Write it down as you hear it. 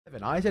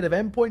I said if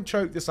Endpoint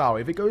choke this out,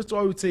 if it goes to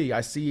OT,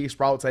 I see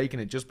Sprout taking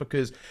it just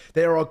because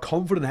they are a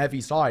confident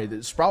heavy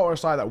side. Sprout are a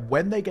side that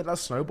when they get that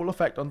snowball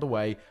effect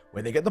underway,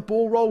 when they get the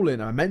ball rolling,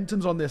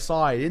 momentum's on their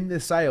side, in their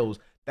sails,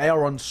 they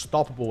are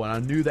unstoppable. And I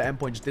knew that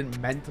Endpoint just didn't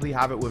mentally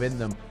have it within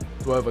them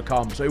to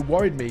overcome. So it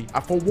worried me. I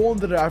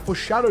forewarned it, I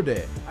foreshadowed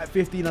it at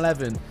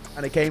 15-11,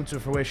 and it came to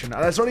fruition.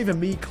 And it's not even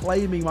me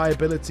claiming my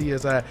ability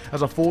as a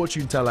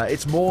fortune teller.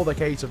 It's more the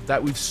case of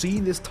that we've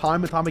seen this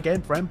time and time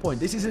again for Endpoint.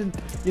 This isn't,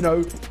 you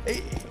know,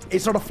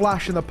 it's not a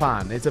flash in the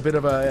pan. It's a bit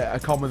of a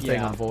common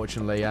thing,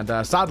 unfortunately.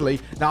 And sadly,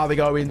 now they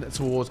go in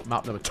towards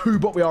map number 2.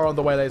 But we are on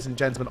the way, ladies and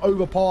gentlemen.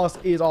 Overpass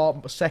is our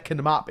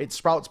second map. It's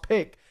Sprout's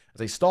pick as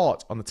they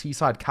start on the T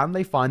side. Can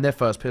they find their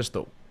first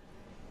pistol?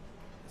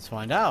 Let's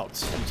find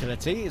out.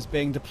 Utility is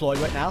being deployed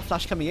right now.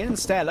 Flash coming in and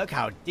Stare. Look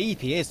how deep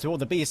he is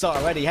toward the B site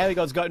already.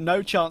 Heavygod's got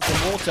no chance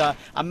in water.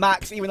 And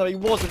Max, even though he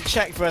wasn't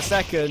checked for a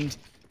second,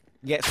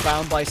 gets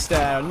found by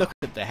Stare. And look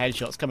at the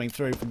headshots coming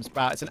through from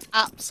Sprout. It's an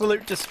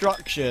absolute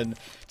destruction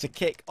to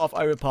kick off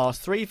Overpass.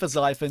 3 for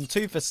Zyphon,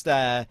 2 for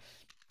Stare.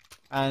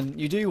 And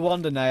you do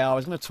wonder, Naya, I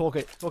was going to talk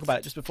about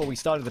it just before we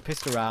started the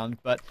pistol round,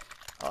 but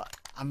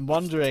I'm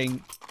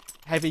wondering,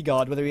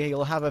 Heavygod, whether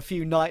he'll have a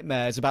few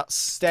nightmares about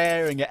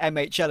staring at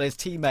MHL, his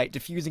teammate,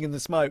 defusing in the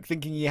smoke,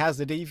 thinking he has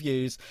the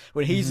defuse,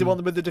 when he's the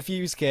one with the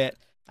defuse kit,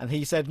 and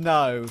he said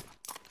no,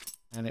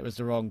 and it was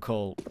the wrong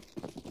call.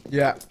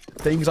 Yeah,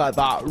 things like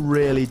that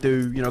really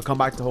do, you know, come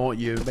back to haunt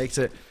you. It makes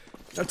it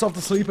tough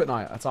to sleep at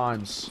night at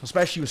times,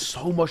 especially with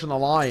so much on the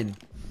line.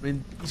 I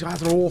mean, these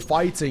guys are all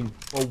fighting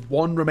for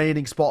one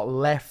remaining spot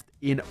left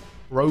in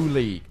Pro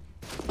League.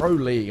 Pro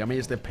League, I mean,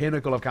 it's the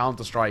pinnacle of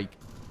Counter-Strike.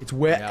 It's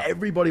where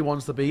everybody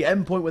wants to be.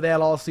 Endpoint were there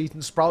last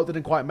season. Sprout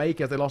didn't quite make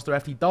it as they lost their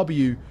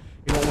FTW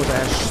in what was a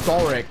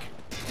historic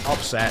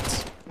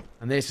upset.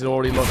 And this is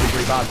already looking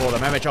pretty bad for them.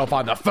 MHL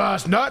find the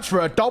first NertZ for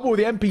a double with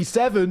the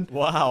MP7.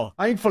 Wow.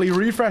 Thankfully,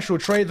 Refresh will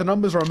trade. The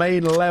numbers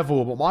remain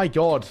level. But my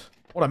God,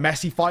 what a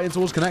messy fight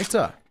towards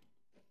Connector.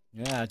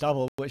 Yeah,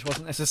 double, which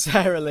wasn't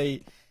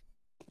necessarily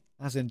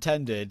as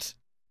intended.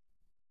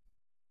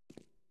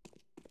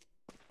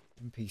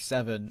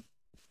 MP7.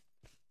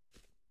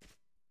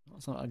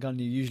 That's not a gun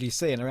you usually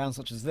see in a round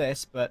such as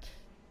this, but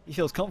he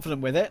feels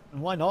confident with it.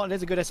 And why not? It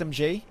is a good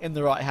SMG in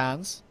the right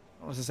hands.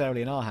 Not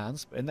necessarily in our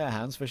hands, but in their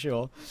hands for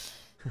sure.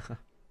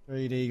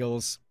 3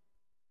 Eagles.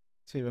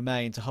 2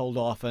 remain to hold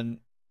off, and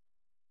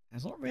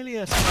there's not really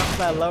a Sprout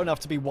player low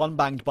enough to be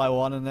one-banged by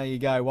one, and there you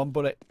go. 1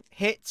 bullet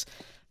hit,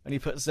 and he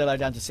puts Zillow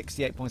down to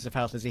 68 points of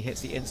health as he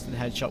hits the instant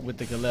headshot with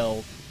the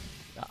Galil.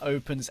 That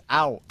opens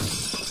out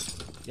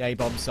the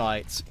A-bomb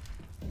site.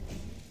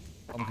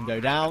 Bomb can go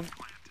down.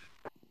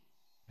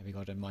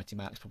 Heavygod and Mighty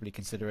Max probably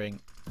considering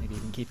maybe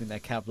even keeping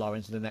their Kevlar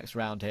into the next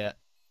round here.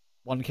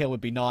 1 kill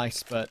would be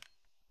nice, but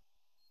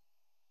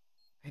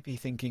maybe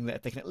thinking that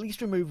if they can at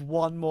least remove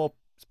 1 more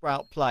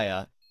Sprout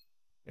player,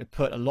 it would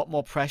put a lot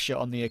more pressure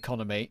on the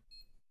economy.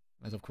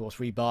 As of course,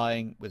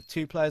 rebuying with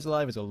 2 players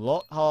alive is a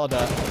lot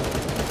harder.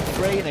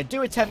 3, and they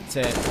do attempt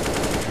it.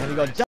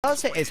 Heavygod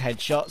does hit his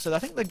headshot, so I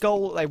think the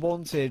goal that they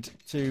wanted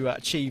to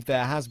achieve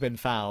there has been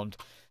found.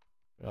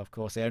 But of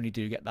course, they only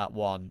do get that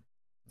 1.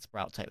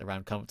 Sprout take the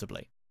round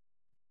comfortably.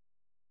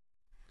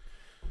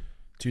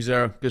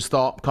 2-0. Good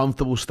start.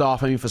 Comfortable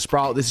start. I mean, for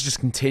Sprout, this is just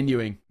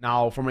continuing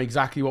now from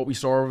exactly what we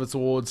saw over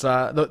towards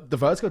the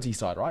Vertigo T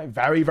side, right?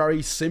 Very,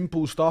 very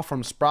simple stuff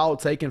from Sprout,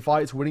 taking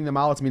fights, winning them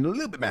out. I mean, a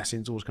little bit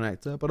messy towards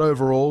Connector, but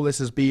overall, this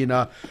has been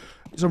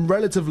some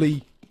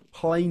relatively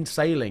plain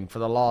sailing for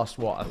the last,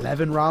 what,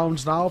 11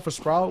 rounds now for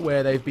Sprout,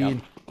 where they've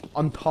been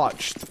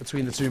untouched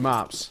between the 2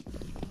 maps.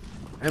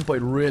 Endpoint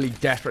really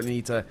desperately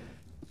need to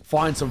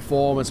find some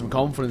form and some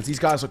confidence. These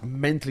guys look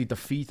mentally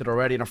defeated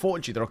already, and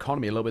unfortunately their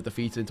economy a little bit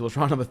defeated into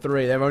round number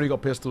 3. They've only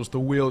got pistols to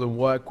wield and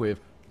work with.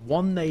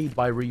 1 nade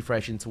by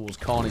Refresh in towards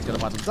Khan. He's going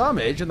to find some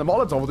damage, and the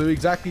Molotov will do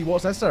exactly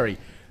what's necessary.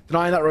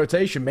 Denying that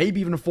rotation, maybe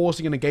even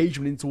forcing an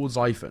engagement in towards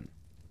Zyphon.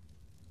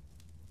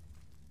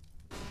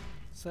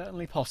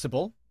 Certainly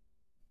possible.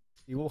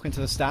 You walk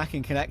into the stack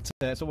and connect,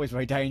 it's always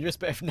very dangerous,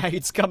 but if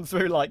nades come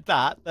through like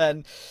that,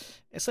 then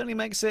it certainly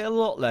makes it a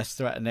lot less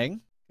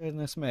threatening.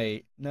 Goodness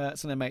me.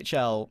 NertZ and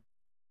MHL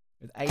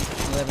with 8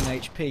 and 11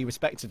 HP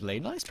respectively.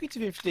 Nice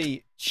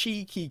P250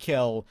 cheeky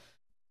kill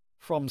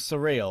from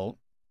Surreal,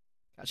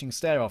 catching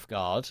Stare off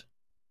guard.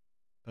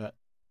 But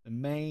the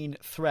main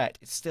threat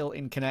is still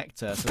in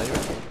Connector, so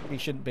there really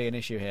shouldn't be an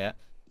issue here.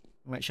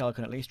 MHL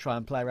can at least try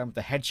and play around with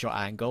the headshot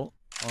angle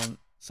on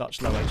such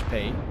low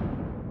HP.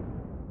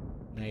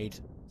 Nade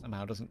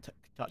somehow doesn't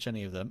touch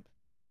any of them.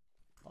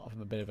 Apart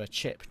from a bit of a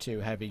chip to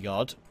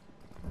Heavygod.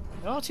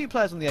 There are 2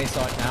 players on the A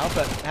site now,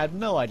 but I had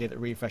no idea that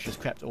Refresh has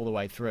crept all the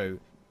way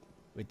through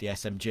with the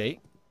SMG.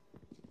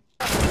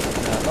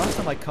 Last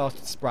time I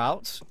casted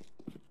Sprout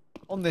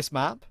on this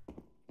map,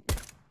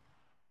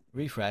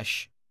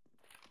 Refresh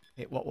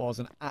hit what was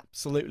an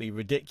absolutely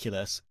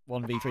ridiculous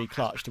 1v3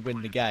 clutch to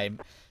win the game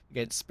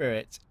against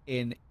Spirit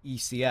in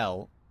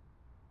ECL.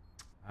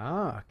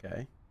 Ah,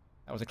 okay.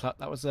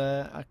 That was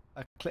a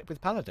clip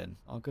with Paladin,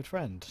 our good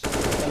friend.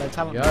 Fellow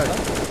talent.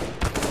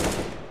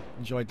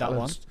 Enjoyed that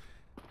one.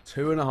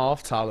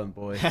 2.5 talent,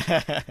 boy.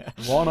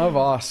 One of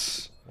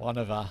us. One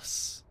of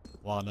us.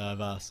 One of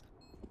us.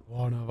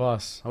 One of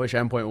us. I wish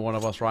Endpoint were one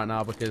of us right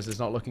now because it's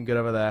not looking good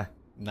over there.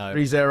 No.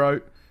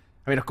 3-0.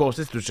 I mean, of course,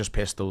 this was just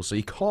pistols, so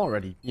you can't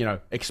really, you know,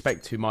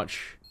 expect too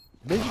much.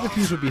 Maybe the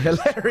fuse would be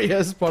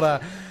hilarious,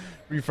 but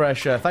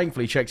refresh,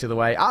 thankfully, checks the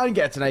way. And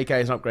gets an AK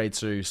as an upgrade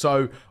too.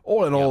 So,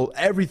 all in all,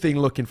 everything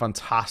looking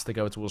fantastic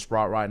over towards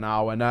Sprout right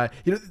now. And,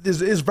 you know,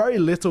 there's very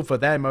little for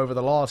them over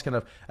the last kind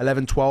of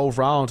 11, 12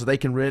 rounds that they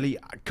can really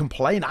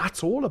complain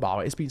at all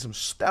about. It's been some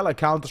stellar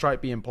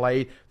Counter-Strike being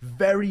played.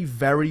 Very,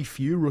 very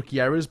few rookie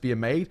errors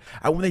being made.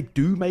 And when they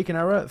do make an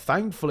error,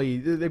 thankfully,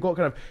 they've got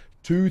kind of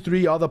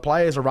 2-3 other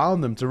players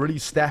around them to really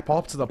step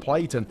up to the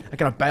plate and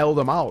kind of bail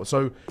them out.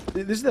 So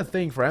this is the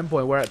thing for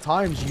Endpoint, where at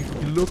times you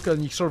look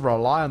and you sort of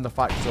rely on the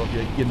fact of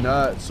your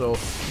NertZ or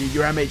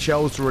your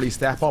MHLs to really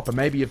step up, and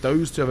maybe if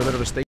those two have a bit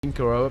of a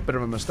stinker or a bit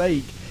of a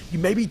mistake, you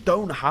maybe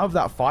don't have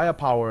that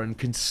firepower and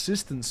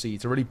consistency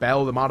to really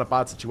bail them out of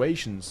bad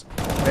situations.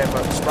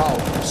 But Sprout,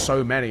 there's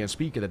so many, and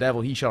speak of the devil,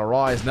 he shall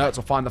arise. NertZ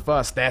will find the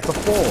first, there to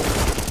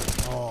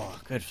fall.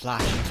 Good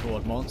flashing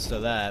toward Monster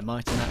there.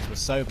 Mighty Max was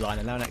so blind,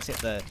 and lauNX hit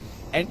the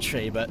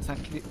entry, but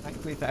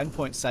thankfully for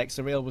Endpoint's sake,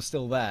 Surreal was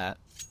still there.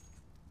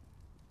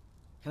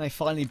 Can they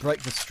finally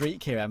break the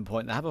streak here,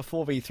 Endpoint? They have a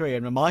 4v3,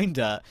 and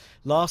reminder,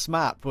 last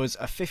map was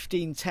a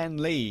 15-10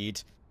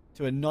 lead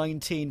to a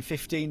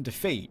 19-15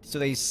 defeat, so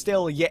they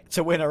still yet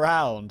to win a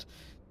round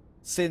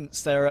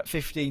since they're at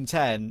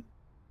 15-10.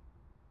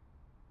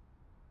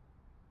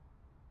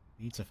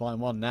 Need to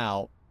find one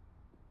now.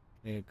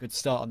 A good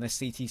start on this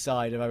CT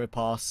side of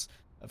Overpass,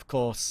 of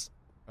course,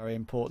 very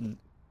important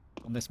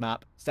on this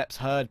map. Steps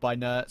heard by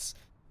NertZ.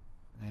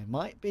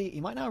 He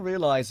might now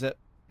realise that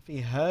if he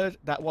heard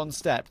that one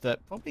step,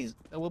 that probably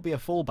there will be a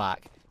fallback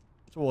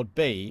toward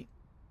B.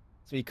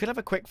 So he could have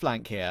a quick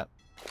flank here.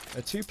 There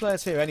are two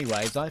players here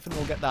anyway. Zyphon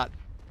will get that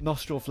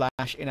nostril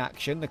flash in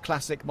action, the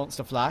classic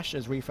Monster flash,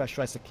 as refrezh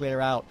tries to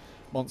clear out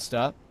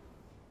Monster.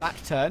 Back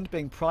turned,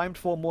 being primed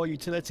for more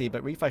utility,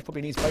 but refrezh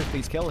probably needs both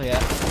these kill here.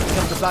 Here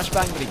comes the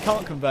flashbang, but he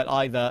can't convert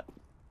either.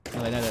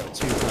 Well, they know there are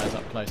two players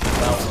up close as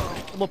well.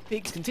 More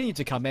peaks continue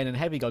to come in, and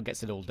Heavy God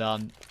gets it all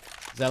done.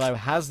 Zello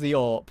has the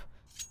AWP,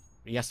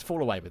 but he has to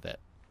fall away with it.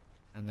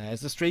 And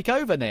there's the streak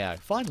over, Neo,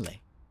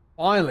 finally.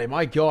 Finally,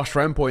 my gosh,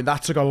 for Endpoint,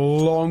 that took a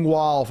long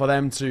while for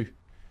them to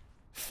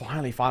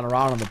finally find a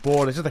round on the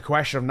board. It's just a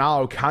question of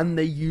now, can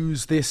they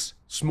use this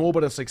small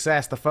bit of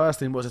success? The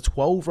first in, was it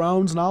 12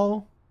 rounds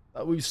now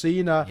that we've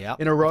seen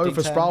in a row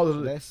for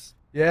Sprout?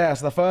 Yeah,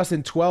 so the first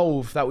in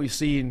 12 that we've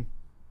seen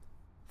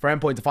for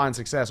Endpoint to find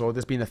success, or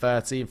this being the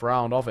 13th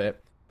round of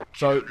it.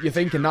 So you're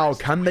thinking now,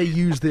 can they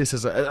use this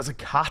as a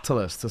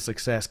catalyst to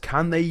success?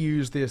 Can they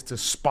use this to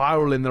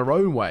spiral in their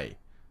own way?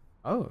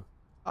 Oh.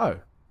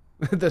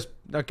 There's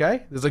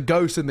a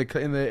ghost in the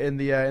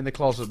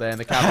closet there in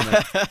the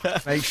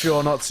cabinet. Make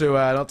sure not to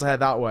head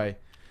that way.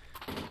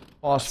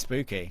 Past,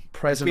 spooky,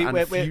 present,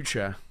 and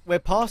future. We're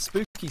past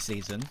spooky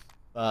season,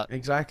 but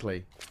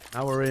exactly.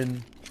 Now we're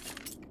in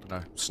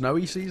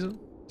snowy season.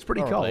 It's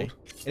pretty cold.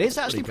 It is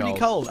actually pretty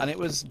cold, and it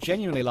was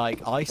genuinely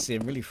like icy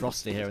and really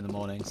frosty here in the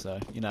morning. So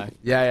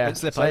Yeah. Don't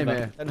slip over.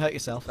 Here. Don't hurt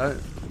yourself.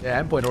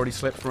 Endpoint already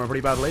slipped from a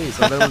pretty bad lead,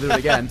 so they don't want to do it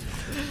again.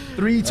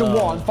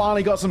 3-1.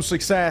 Finally got some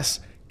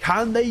success.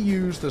 Can they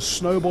use the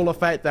snowball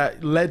effect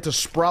that led to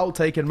Sprout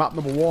taking map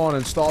number 1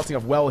 and starting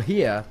off well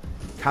here?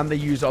 Can they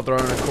use it of their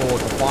own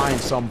accord to find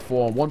some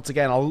form? Once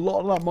again, a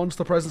lot of that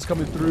Monster presence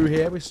coming through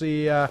here. We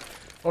see a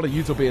lot of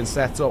util being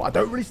set up. I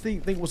don't really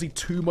think we'll see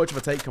too much of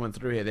a take coming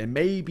through here. They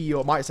maybe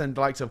or might send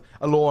the likes of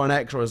a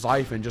lauNX or a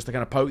Zyphon just to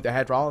kind of poke their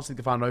head around, see if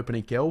they find an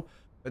opening kill.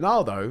 But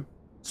now, though,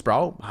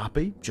 Sprout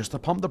happy just to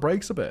pump the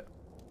brakes a bit.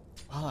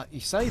 Well, you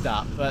say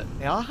that, but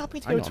they are happy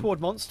to go toward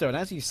Monster, and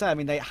as you say, I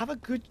mean, they have a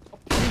good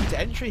opportunity to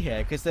entry here,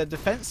 because their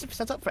defensive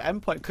setup for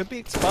Endpoint could be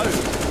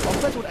exposed.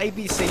 On toward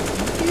ABC,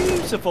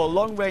 beautiful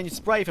long-range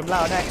spray from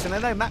lauNX,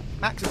 and then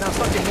Max is now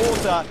stuck in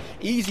water.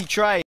 Easy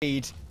trade.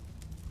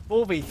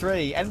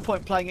 4v3,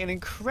 Endpoint playing an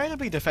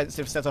incredibly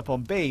defensive setup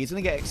on B. He's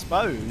going to get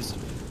exposed.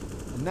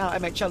 And now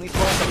MHL needs to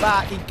answer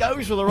back. He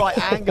goes for the right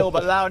angle,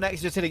 but lauNX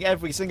is just hitting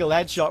every single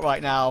headshot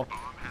right now.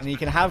 And he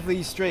can have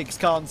these streaks,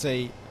 can't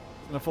he?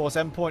 Going to force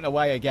Endpoint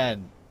away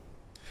again.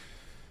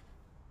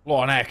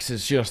 lauNX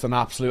is just an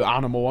absolute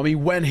animal. I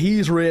mean, when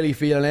he's really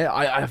feeling it,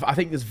 I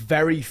think there's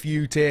very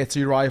few tier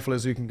 2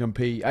 riflers who can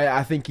compete.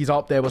 I think he's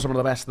up there with some of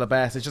the best of the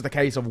best. It's just a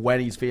case of when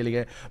he's feeling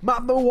it. Map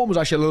number 1 was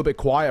actually a little bit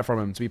quiet from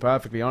him, to be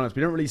perfectly honest.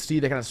 We don't really see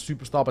the kind of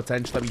superstar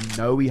potential that we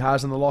know he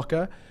has in the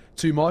locker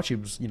too much. He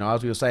was,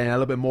 as we were saying, a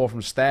little bit more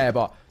from Stair,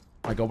 but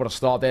my God, what a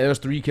start there. Those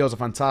 3 kills are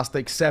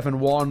fantastic.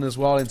 7-1 as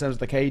well in terms of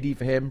the KD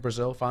for him.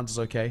 Brazil, fans is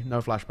okay.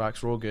 No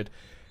flashbacks, we're all good.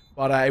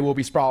 But it will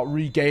be Sprout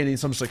regaining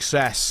some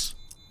success.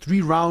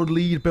 3-round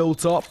lead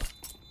built up.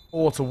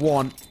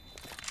 4-1.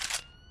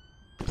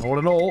 All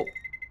in all,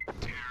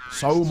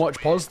 so much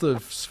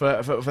positives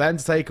for them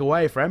to take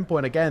away. For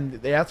Endpoint, again,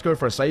 they have to go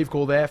for a save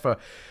call there. For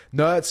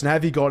NertZ and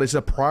Heavy God, it's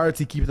a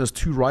priority keeping those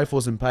 2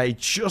 rifles in play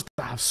just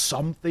to have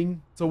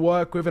something to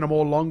work with in a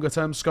more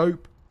longer-term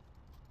scope.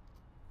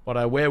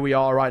 But where we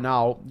are right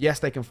now, yes,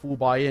 they can full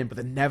buy in, but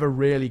they're never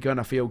really going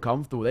to feel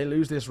comfortable. They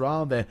lose this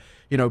round, they're,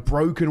 you know,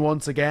 broken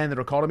once again. Their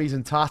economy's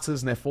in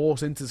tatters, and they're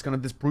forced into this kind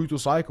of this brutal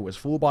cycle. It's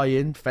full buy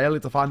in,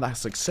 failing to find that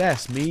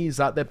success means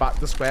that they're back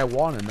to square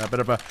one, and a bit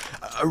of a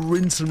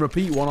rinse and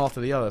repeat one after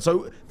the other.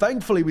 So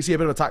thankfully, we see a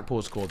bit of attack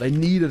pause score. They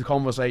need a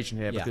conversation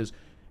here because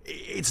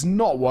it's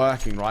not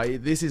working,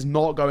 right? This is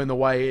not going the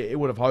way it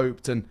would have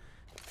hoped, and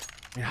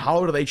I mean,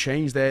 how do they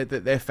change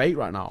their fate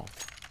right now?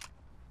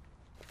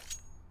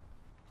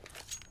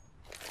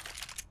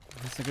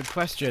 That's a good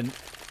question.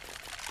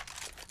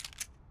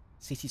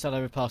 CT side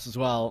overpass as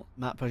well.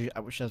 Map,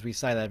 which as we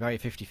say, they're very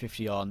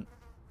 50-50 on.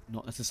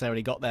 Not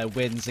necessarily got their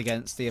wins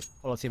against the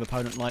quality of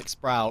opponent like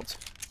Sprout.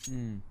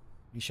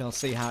 We shall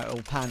see how it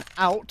will pan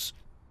out.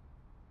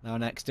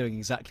 lauNX doing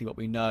exactly what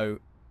we know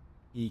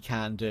he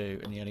can do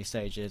in the early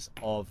stages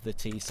of the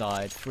T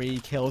side. 3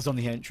 kills on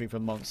the entry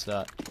from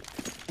Monster.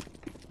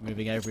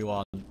 Moving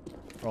everyone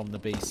from the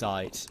B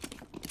site.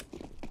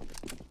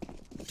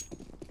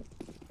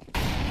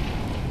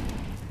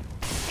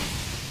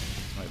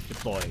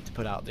 Deployed to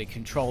put out the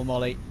control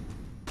molly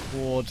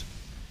toward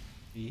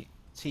the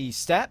T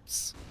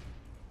steps.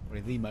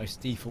 Probably the most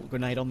default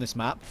grenade on this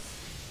map,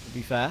 to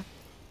be fair.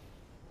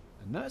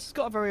 And NertZ has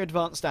got a very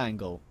advanced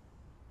angle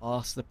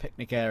past the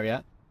picnic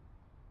area.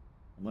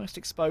 Almost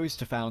exposed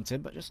to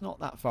Fountain, but just not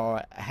that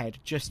far ahead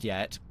just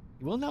yet.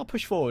 He will now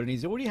push forward, and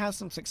he's already had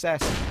some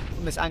success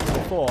from this angle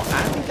before.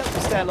 And he dealt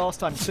with Stair last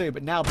time too,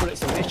 but now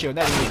bullets are an issue, and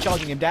they're really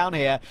charging him down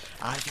here.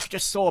 I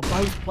just saw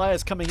both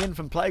players coming in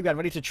from Playground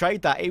ready to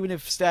trade that, even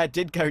if Stair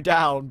did go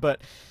down, but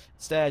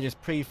Stair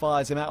just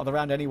pre-fires him out of the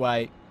round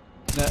anyway.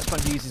 NertZ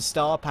trying to use his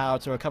star power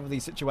to recover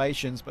these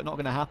situations, but not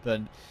going to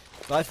happen.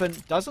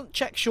 Zyphon doesn't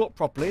check short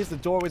properly as the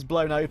door is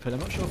blown open. I'm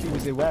not sure if he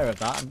was aware of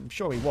that. I'm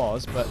sure he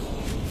was, but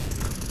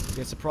it'd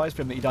be a surprise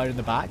for him that he died in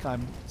the back.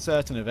 I'm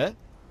certain of it.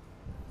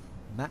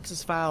 Max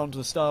has found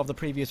the star of the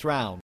previous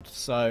round,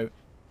 so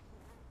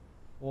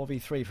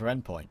 4v3 for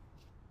Endpoint.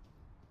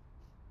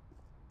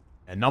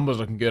 And numbers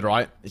looking good,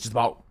 right? It's just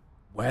about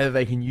whether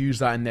they can use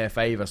that in their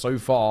favor. So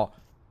far,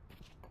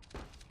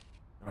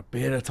 a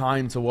bit of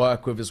time to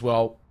work with as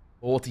well.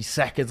 40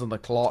 seconds on the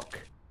clock.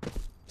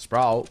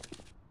 Sprout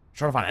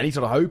trying to find any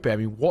sort of hope here. I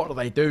mean, what do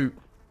they do?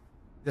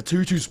 The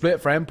 2-2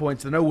 split for Endpoint,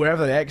 so they know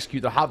wherever they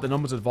execute, they'll have the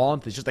numbers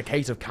advantage. It's just a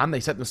case of can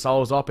they set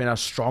themselves up in a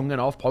strong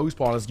enough post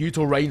bar. As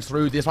Util rains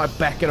through, this might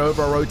beckon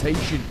over a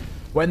rotation.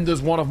 When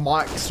does one of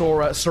Mike's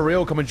or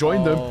Surreal come and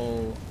join them?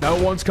 No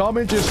one's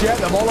coming just yet.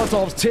 The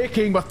Molotov's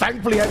ticking, but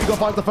thankfully Heavy got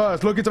fight the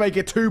first. Looking to make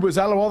it 2, but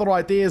Zello other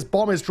ideas.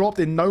 Bomb is dropped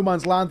in no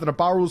man's land and a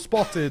barrel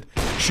spotted.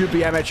 Should be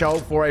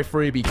MHL for a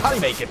freebie. Can he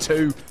make it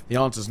 2? The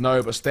answer's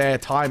no, but Stair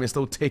time is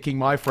still ticking,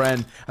 my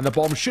friend. And the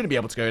bomb shouldn't be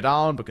able to go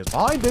down because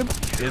behind him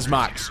is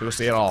Max, who'll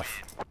see it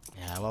off.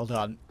 Yeah, well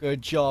done.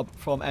 Good job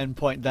from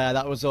Endpoint there.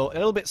 That was a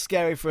little bit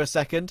scary for a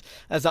second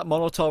as that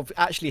Molotov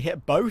actually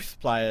hit both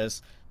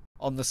players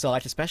on the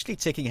site, especially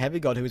ticking Heavy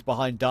God, who was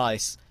behind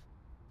Dice.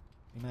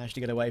 He managed to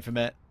get away from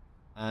it,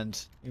 and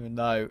even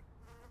though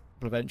a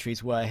couple of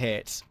entries were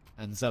hit,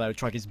 and Zello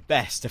tried his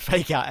best to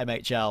fake out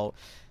MHL,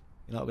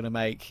 you're not going to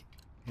make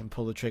him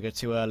pull the trigger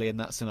too early in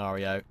that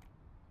scenario.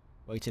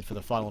 Waited for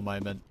the final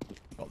moment,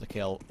 got the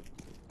kill,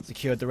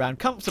 secured the round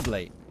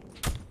comfortably.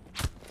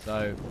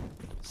 So,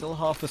 still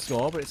half the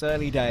score, but it's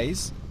early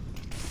days.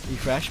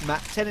 Refresh,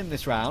 Mac 10 in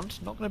this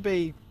round. Not going to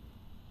be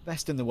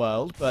best in the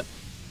world, but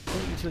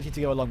utility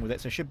to go along with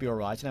it, so should be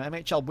alright. Now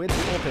MHL with the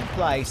AWP in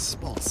place,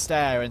 spots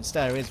Stair, and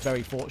Stair is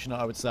very fortunate,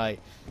 I would say.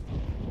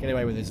 Get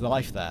away with his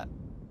life there.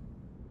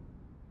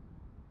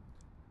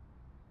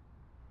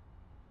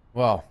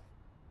 Well,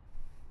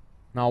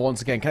 now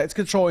once again, it's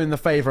control in the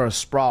favour of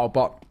Sprout,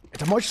 but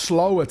it's a much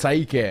slower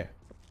take here.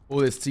 All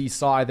this T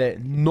side, they're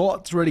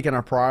not really going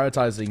to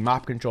prioritizing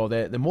map control.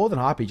 They're more than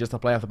happy just to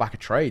play off the back of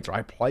trades,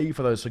 right? Play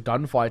for those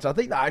gunfights. I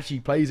think that actually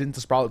plays into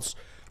Sprout's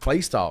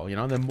playstyle, you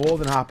know? They're more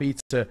than happy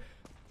to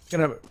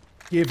gonna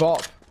give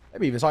up,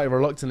 maybe even slightly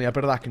reluctantly, a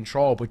bit of that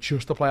control, but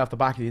just to play off the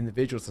back of the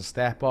individuals to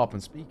step up.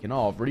 And speaking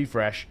of,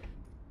 refresh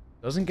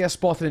doesn't get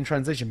spotted in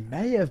transition.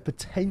 May have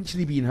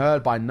potentially been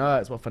heard by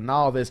NertZ, but for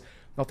now there's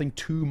nothing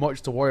too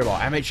much to worry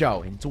about.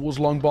 MHL in towards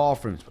long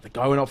bathrooms, but they're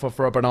going up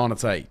for a banana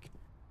take.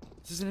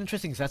 This is an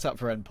interesting setup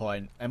for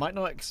Endpoint. They might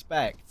not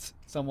expect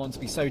someone to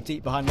be so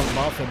deep behind long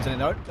bathrooms, and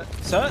they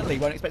certainly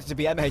won't expect it to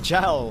be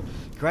MHL.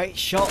 Great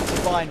shot to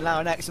find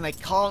lauNX, and they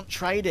can't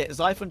trade it.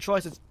 Zyphon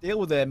tries to deal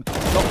with him.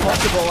 Not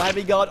possible.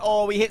 Heavy guard.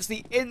 Oh, he hits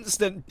the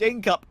instant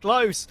dink up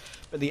close.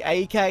 But the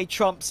AK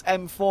trumps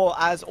M4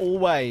 as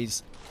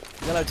always.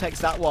 Yellow takes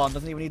that one,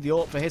 doesn't even need the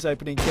AWP for his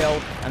opening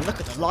kill. And look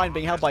at the line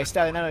being held by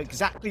Stair. They know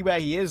exactly where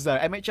he is, though.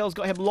 MHL's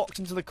got him locked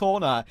into the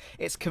corner.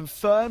 It's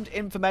confirmed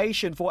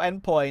information for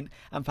Endpoint,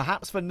 and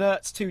perhaps for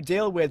NertZ to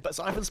deal with. But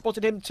Zyphon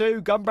spotted him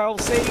too. Gun barrel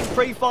seen,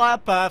 pre-fire,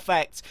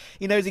 perfect.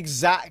 He knows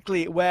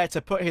exactly where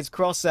to put his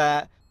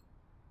crosshair.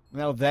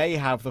 Now they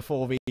have the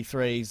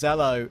 4v3.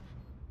 Zello,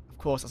 of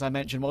course, as I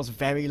mentioned, was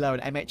very low,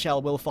 and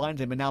MHL will find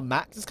him. And now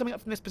Max is coming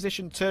up from this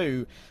position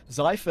too.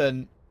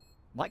 Zyphon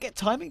might get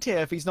timing here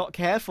if he's not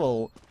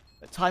careful.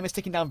 But time is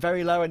ticking down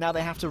very low, and now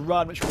they have to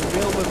run, which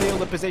will reveal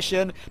the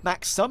position.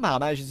 Max somehow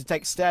manages to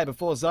take Stair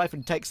before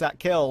Zyphon takes that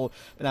kill.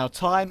 But now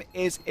time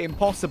is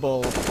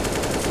impossible.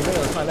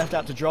 Surreal is kind of left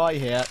out to dry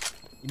here.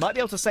 He might be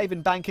able to save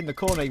and bank in the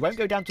corner. He won't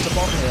go down to the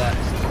bottom here.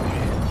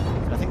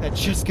 I think they're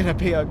just going to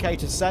be okay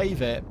to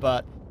save it,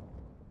 but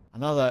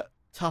another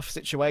tough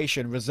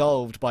situation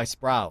resolved by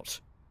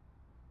Sprout.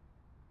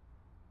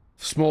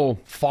 Small,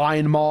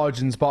 fine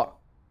margins, but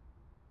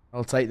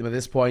I'll take them at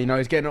this point. You know,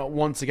 it's getting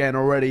once again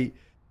already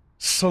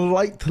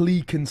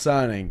slightly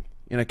concerning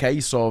in a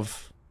case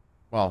of,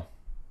 well,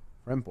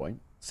 for Endpoint,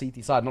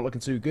 CT side not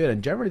looking too good.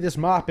 And generally this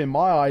map, in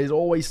my eyes,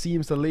 always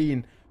seems to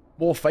lean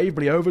more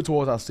favorably over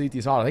towards our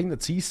CT side. I think the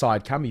T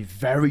side can be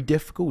very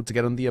difficult to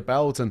get under your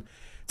belt and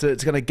to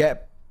kind of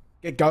get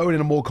going in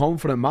a more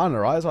confident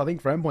manner, right? So I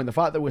think for Endpoint, the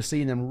fact that we're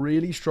seeing them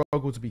really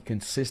struggle to be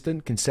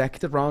consistent,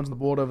 consecutive rounds on the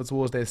board over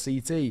towards their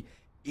CT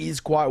is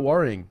quite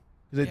worrying.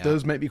 Because it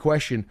does make me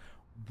question,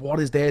 what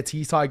is their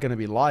T-side going to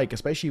be like?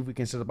 Especially if we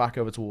consider back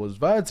over towards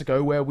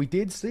Vertigo, where we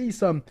did see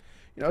some,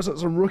 you know,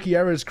 some rookie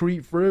errors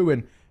creep through,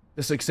 and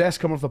the success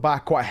come off the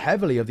back quite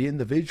heavily of the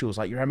individuals,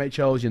 like your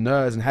MHLs, your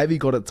NertZ, and Heavy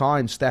God at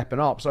times stepping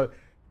up. So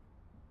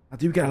I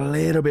do get a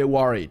little bit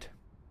worried.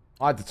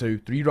 Either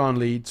 3-round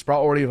lead,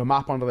 Sprout already with a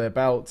map under their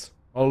belt,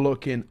 are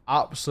looking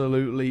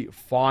absolutely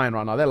fine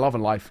right now. They're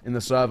loving life in the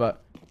server.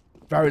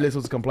 Very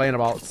little to complain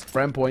about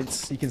for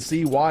Endpoints. You can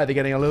see why they're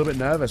getting a little bit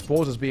nervous.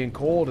 Pauses being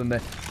called, and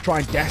they're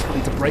trying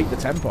desperately to break the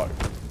tempo.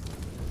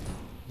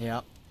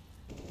 Yeah.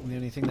 And the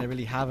only thing they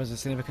really have as a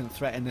significant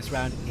threat in this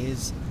round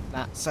is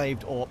that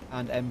saved AWP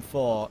and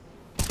M4.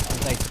 And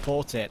they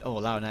support it. Oh,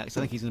 lauNX, I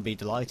think he's going to be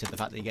delighted the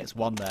fact that he gets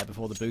one there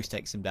before the boost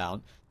takes him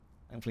down.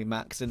 Thankfully,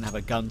 Max didn't have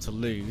a gun to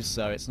lose,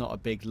 so it's not a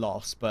big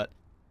loss, but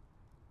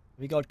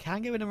God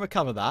can go in and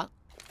recover that.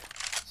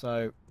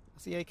 So,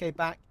 that's the AK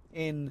back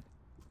in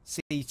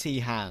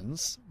CT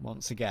hands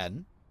once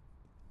again.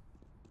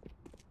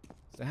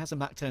 So, has a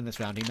Mac 10 this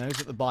round. He knows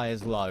that the buy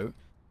is low. Don't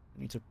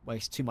need to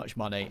waste too much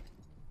money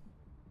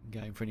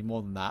going for any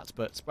more than that.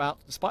 But Sprout,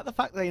 despite the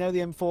fact that they know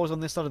the M4 is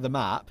on this side of the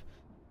map,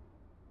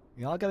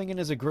 we are going in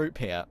as a group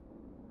here.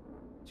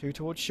 2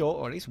 towards short,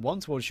 or at least 1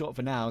 towards short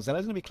for now.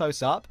 Zella's going to be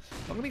close up.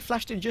 Not going to be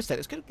flashed in just yet.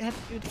 It's going to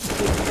have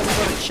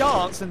got a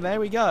chance, and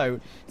there we go.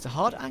 It's a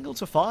hard angle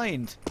to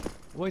find.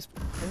 Always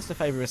tends to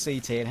favour a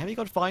CT, and Heavy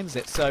God finds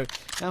it. So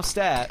now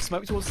Stair,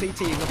 smoke towards CT.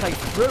 He's going to play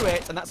through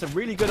it, and that's a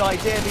really good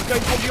idea. He's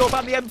going towards the AWP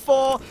and the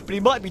M4, but he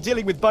might be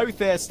dealing with both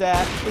there,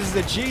 Stair. This is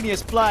a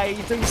genius play.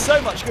 He's doing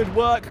so much good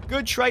work.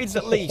 Good trades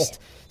at least.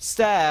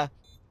 Stair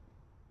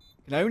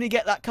can only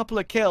get that couple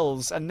of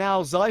kills, and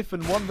now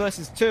Zyphon 1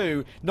 versus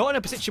 2, not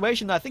in a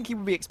situation that I think he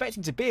would be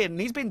expecting to be in,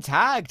 and he's been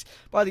tagged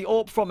by the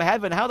AWP from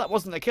heaven. How that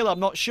wasn't a kill, I'm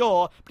not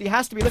sure, but he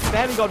has to be looking for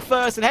Heavy God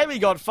first, and Heavy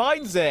God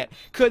finds it.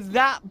 Could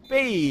that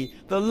be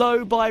the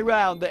low buy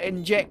round that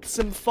injects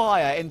some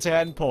fire into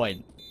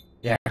Endpoint?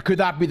 Yeah, could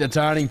that be the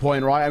turning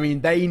point, right? I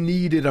mean, they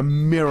needed a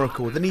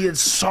miracle. They needed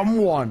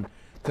someone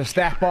to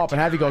step up,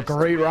 and Heavy God,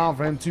 great round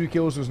for him, 2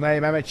 kills to his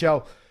name.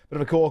 MHL, bit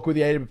of a cork with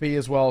the AWP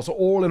as well. So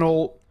all in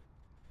all,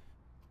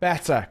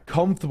 better,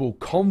 comfortable,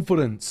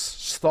 confidence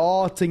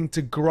starting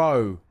to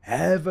grow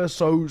ever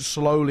so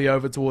slowly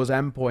over towards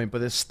Endpoint,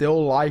 but there's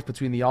still life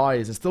between the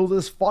eyes. There's still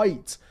this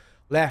fight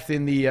left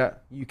in the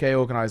UK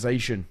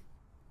organisation.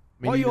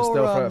 I mean, even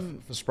still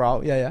for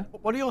Sprout. Yeah.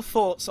 What are your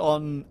thoughts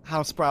on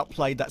how Sprout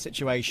played that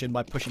situation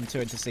by pushing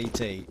 2 into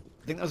CT? You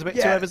think that was a bit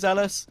too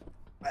overzealous?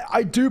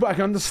 I do, but I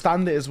can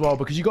understand it as well,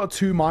 because you've got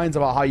 2 minds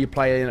about how you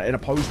play in a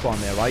post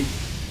run there, right?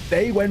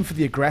 They went for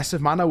the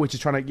aggressive manner, which is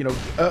trying to, you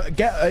know,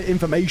 get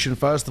information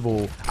first of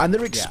all, and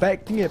they're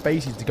expecting it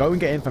basically to go and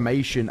get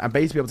information and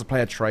basically be able to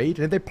play a trade.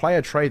 And if they play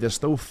a trade, they're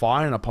still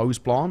fine in a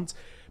post plant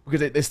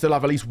because they still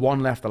have at least 1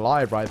 left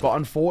alive, right? But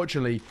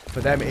unfortunately for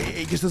them,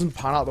 it just doesn't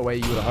pan out the way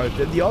you would have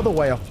hoped. The other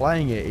way of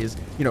playing it is,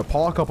 you know,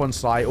 park up on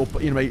site, or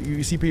you know,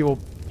 you see people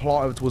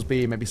plot over towards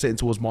B, maybe sitting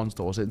towards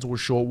Monster or sitting towards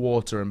short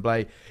water and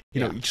play, you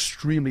know,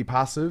 extremely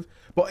passive.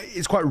 But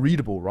it's quite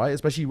readable, right?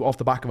 Especially off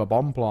the back of a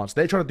bomb plant. So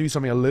they're trying to do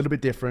something a little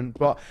bit different.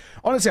 But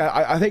honestly,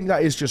 I think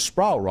that is just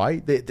Sprout,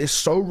 right? They're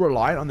so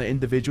reliant on the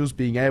individuals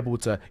being able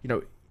to, you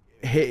know,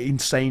 hit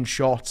insane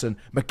shots and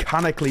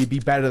mechanically be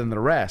better than the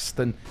rest.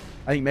 And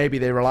I think maybe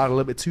they relied a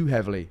little bit too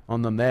heavily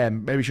on them there.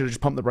 Maybe should have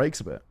just pumped the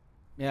brakes a bit.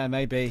 Yeah,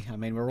 maybe. I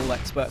mean, we're all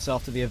experts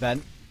after the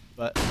event.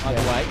 But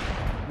either way,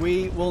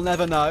 we will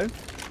never know.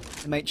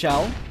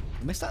 MHL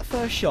missed that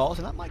first shot,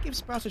 and that might give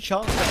Sprout a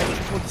chance to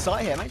get towards the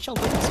site here. MHL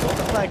doesn't score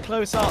the player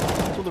close up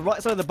to the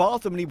right side of the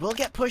bathroom, and he will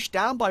get pushed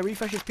down by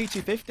refrezh's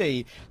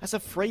P250. That's a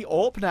free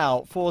AWP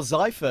now for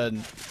Zyphon.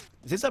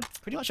 This is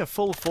pretty much a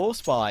full force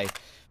buy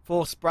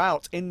for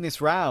Sprout in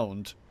this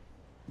round.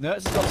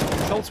 NertZ has got some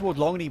control toward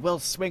long, and he will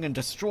swing and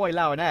destroy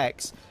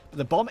lauNX. But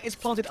the bomb is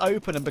planted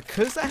open, and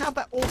because they have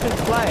that AWP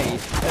in play,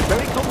 they're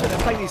very confident in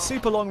playing these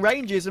super long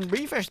ranges, and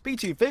refrezh's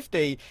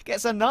P250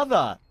 gets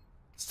another.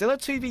 Still a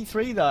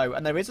 2v3 though,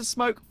 and there is a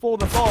smoke for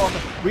the bomb.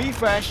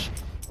 refrezh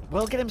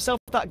will get himself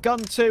that gun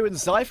too, and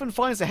Zyphon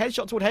finds the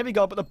headshot toward Heavy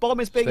God, but the bomb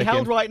is being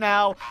held right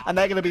now, and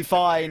they're going to be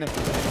fine.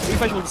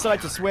 refrezh will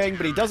decide to swing,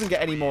 but he doesn't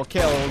get any more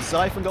kills.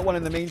 Zyphon got one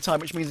in the meantime,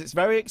 which means it's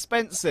very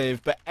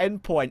expensive, but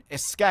Endpoint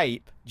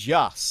escape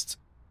just.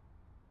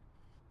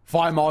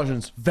 Fine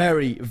margins.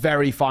 Very,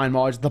 very fine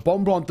margins. The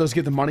bomb plant does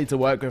give them money to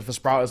work with for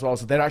Sprout as well,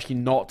 so they're actually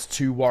not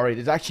too worried.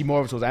 It's actually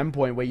more of towards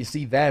Endpoint where you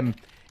see them,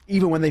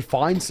 even when they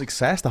find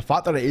success, the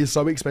fact that it is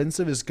so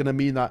expensive is going to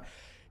mean that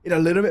in a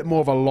little bit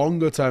more of a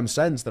longer term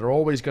sense, they're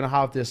always going to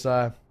have this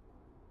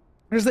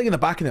just think in the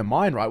back of their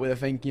mind, right, where they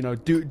think, you know,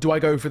 do I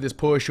go for this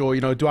push, or,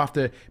 you know, do I have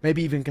to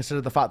maybe even consider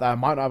the fact that I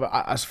might not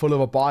have as full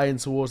of a buy-in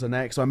towards the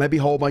next, or I maybe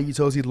hold my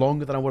utility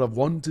longer than I would have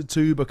wanted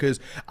to because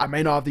I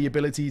may not have the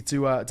ability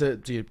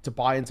to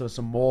buy into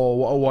some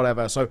more or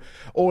whatever. So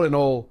all in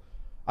all,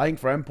 I think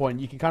for Endpoint,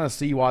 you can kind of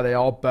see why they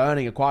are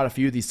burning quite a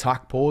few of these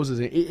tack pauses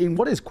in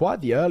what is quite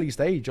the early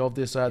stage of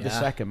this this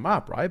second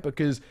map, right?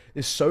 Because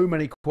there's so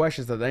many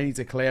questions that they need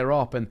to clear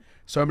up and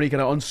so many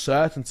kind of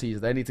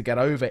uncertainties they need to get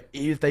over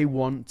if they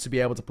want to be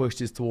able to push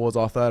this towards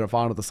our third and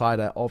final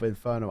decider of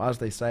Inferno. As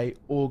they say,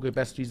 all good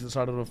best choose the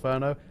side of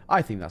Inferno.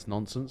 I think that's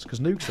nonsense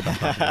because nukes are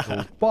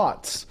better.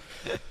 But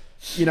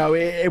you know,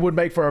 it would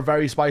make for a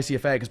very spicy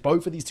affair because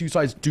both of these two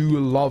sides do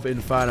love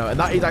Inferno, and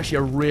that is actually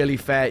a really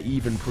fair,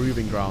 even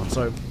proving ground.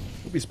 So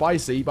it'll be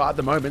spicy, but at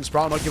the moment,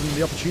 Sprout not giving them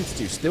the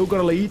opportunity to. Still got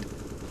a lead.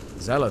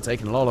 Zella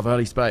taking a lot of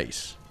early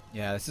space.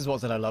 Yeah, this is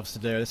what Zella loves to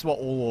do. This is what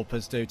all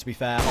AWPers do, to be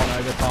fair, on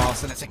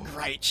Overpass, and it's a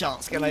great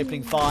chance to get an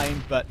opening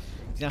find, but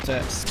he's going to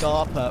have to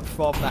scarper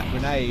from that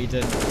grenade,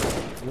 and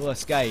he will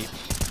escape.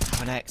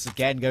 lauNX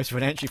again goes for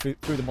an entry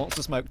through the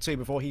monster smoke too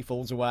before he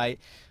falls away.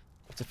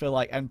 To feel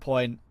like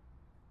Endpoint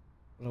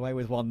got away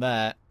with one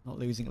there, not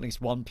losing at least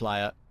one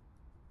player.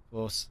 Of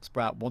course,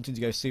 Sprout wanting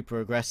to go super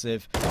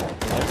aggressive. They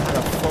don't have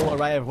a full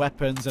array of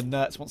weapons, and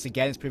NertZ once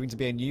again is proving to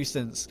be a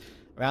nuisance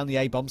around the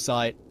A bomb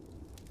site.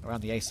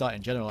 Around the A site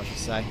in general, I should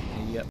say.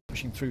 The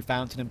pushing through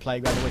Fountain and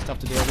Playground, always tough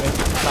to deal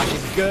with. Flash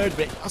is good,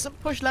 but it doesn't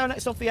push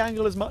lauNX off the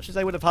angle as much as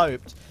they would have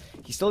hoped.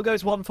 He still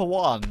goes 1 for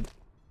 1.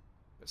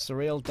 But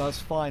Surreal does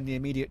find the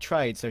immediate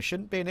trade, so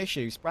shouldn't be an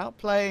issue. Sprout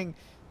playing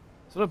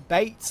sort of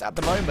baits at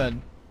the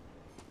moment.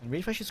 And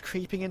refrezh is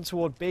creeping in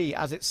toward B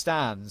as it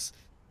stands.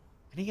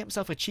 Can he get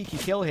himself a cheeky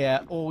kill here?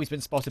 Oh, he's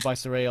been spotted by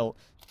Surreal.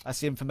 That's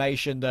the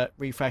information that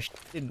refrezh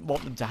didn't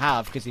want them to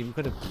have, because he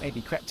could have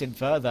maybe crept in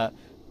further.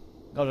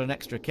 Got an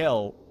extra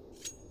kill.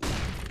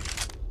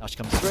 Flash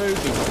comes through,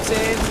 he comes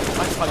in.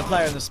 Trying to find a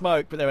player in the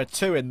smoke, but there are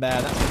 2 in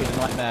there. That's going to be a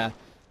nightmare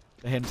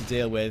for him to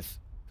deal with.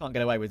 Can't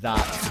get away with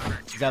that.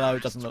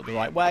 Zello doesn't look the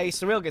right way.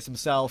 Surreal gets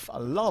himself a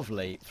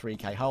lovely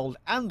 3k hold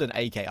and an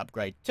AK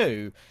upgrade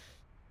too.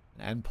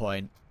 An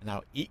Endpoint are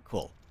now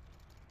equal.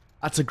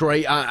 That's a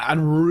great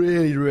and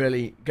really,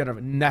 really kind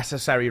of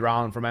necessary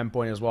round from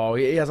Endpoint as well.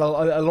 He has a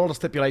lot of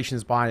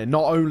stipulations behind it.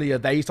 Not only are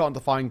they starting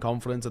to find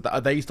confidence, are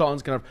they starting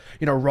to kind of,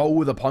 you know, roll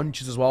with the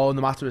punches as well,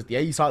 no matter if it's the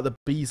A side, the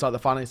B side, the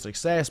finding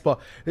success,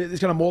 but there's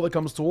kind of more that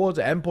comes towards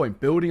it.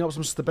 Endpoint building up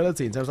some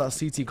stability in terms of that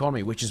CT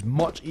economy, which is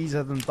much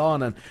easier than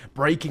done, and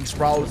breaking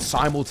Sprout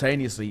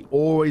simultaneously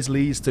always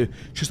leads to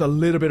just a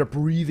little bit of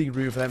breathing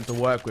room for them to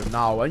work with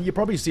now. And you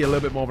probably see a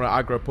little bit more of an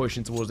aggro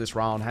pushing towards this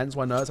round, hence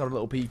why NertZ had a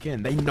little peek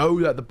in. They know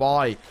that the bar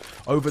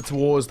over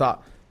towards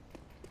that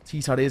T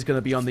side is going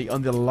to be on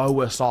the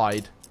lower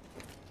side.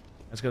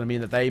 It's going to mean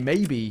that they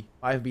maybe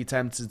might be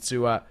tempted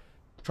to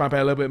try and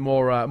play a little bit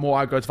more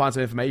aggro to find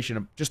some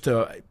information, just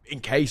to in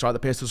case, right, the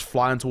pistol's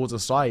flying towards the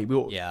site.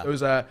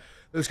 Those kind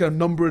of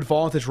number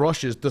advantage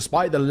rushes,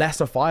 despite the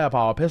lesser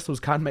firepower, pistols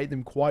can make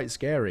them quite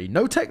scary.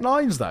 No Tech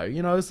 9s though,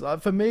 you know.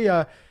 For me,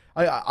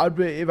 I'd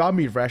be, if I'm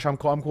refrezh, I'm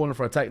calling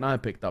for a Tech 9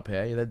 picked up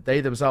here.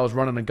 They themselves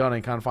running and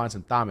gunning can find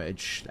some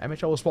damage.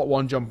 MHL will spot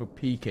one jumper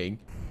peeking.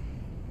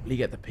 Will he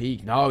get the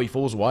peek? No, he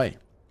falls away.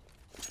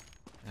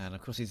 And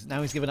of course, he's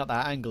given up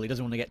that angle. He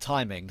doesn't want to get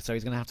timing, so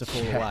he's going to have to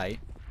fall away.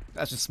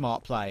 That's just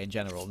smart play in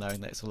general,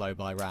 knowing that it's a low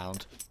buy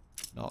round.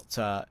 Not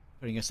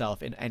putting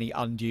yourself in any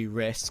undue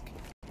risk.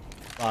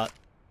 But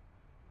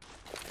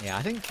yeah,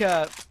 I think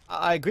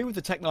I agree with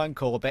the Tech 9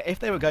 call, but if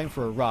they were going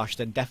for a rush,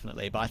 then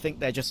definitely. But I think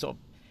they're just sort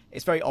of,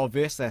 it's very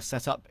obvious they're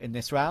set up in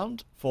this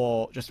round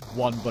for just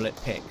one bullet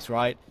picks,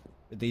 right?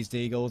 With these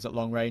deagles at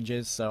long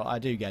ranges, so I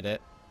do get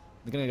it.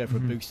 They're going to go for a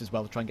boost as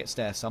well to try and get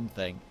stare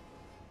something.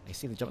 They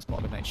see the jump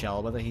spot of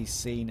MHL. Whether he's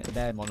seen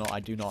them or not,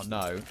 I do not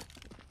know.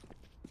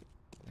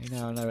 They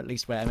now know at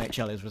least where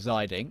MHL is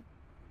residing.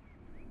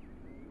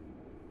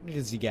 How many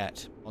does he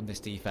get on this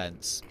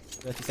defense?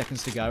 30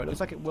 seconds to go. It looks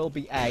like it will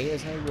be A.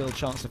 There's no real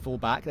chance to fall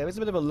back. There is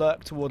a bit of a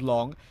lurk toward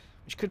long,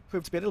 which could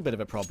prove to be a little bit of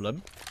a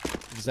problem.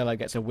 Zello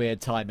gets a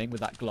weird timing with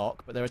that Glock,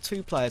 but there are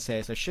 2 players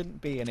here, so shouldn't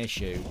be an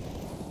issue.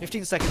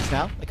 15 seconds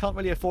now. They can't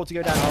really afford to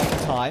go down half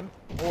the time,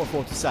 or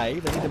afford to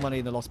save. They need the money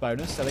in the loss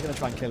bonus, so they're going to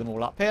try and clear them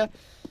all up here.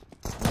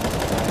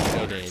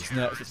 It is.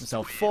 NertZ gets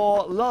himself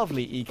 4.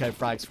 Lovely eco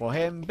frags for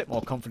him. A bit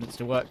more confidence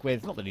to work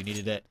with. Not that he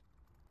needed it.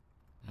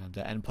 And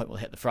Endpoint will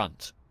hit the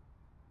front.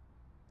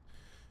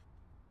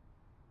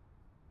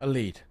 A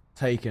lead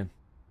taken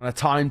And a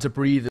time to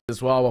breathe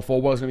as well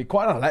before what's going to be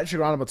quite an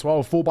electric round number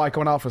 12. Full buy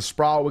coming out for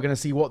Sprout. We're going to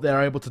see what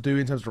they're able to do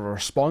in terms of a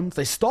response.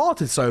 They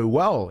started so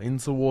well in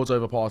towards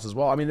Overpass as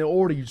well. I mean, they're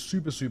already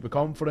super, super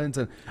confident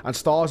and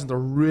starting to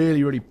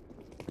really, really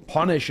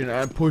punish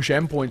and push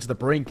Endpoint to the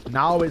brink.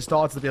 Now it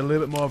starts to be a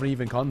little bit more of an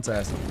even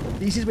contest.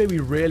 This is where we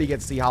really get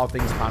to see how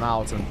things pan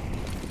out. And,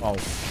 well,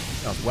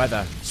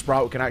 whether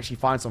Sprout can actually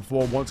find some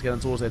form once again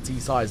towards their T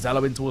side.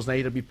 Zello in towards an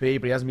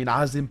AWP, but he hasn't been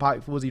as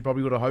impactful as he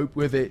probably would have hoped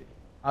with it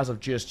as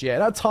of just yet.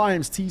 And at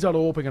times, T-side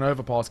AWPing and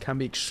Overpass can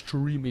be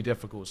extremely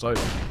difficult. So, look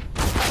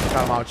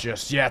at him out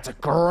just yet. A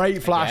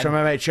great flash from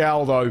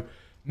MHL, though.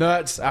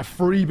 NertZ, a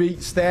free beat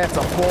there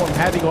to Form.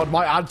 Heavy God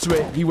might add to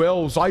it. He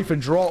will.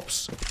 Zyphon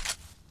drops.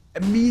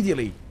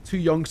 Immediately, 2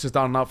 youngsters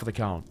down and out for the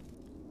count.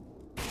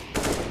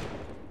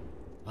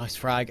 Nice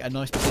frag, a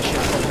nice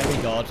position from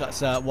Heavy God.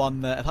 That's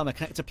one that if I'm a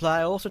connector player,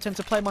 I also tend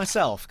to play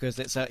myself, because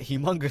it's a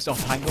humongous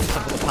off angle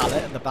top of the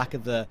pallet at the back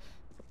of the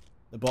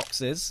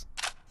boxes.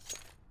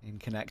 In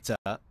connector.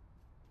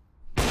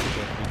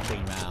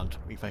 Clean round.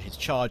 refrezh is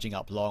charging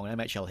up long, and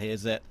MHL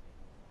hears it.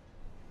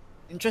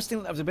 Interesting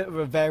that there was a bit of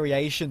a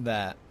variation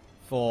there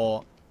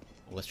for...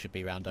 Well, this should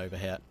be round over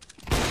here.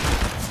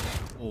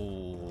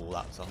 Oh,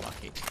 that was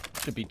unlucky.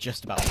 Should be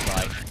just about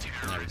right.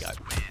 There we go.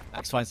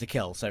 Max finds the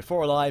kill. So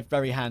 4 alive,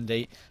 very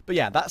handy. But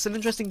yeah, that's an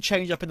interesting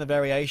change up in the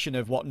variation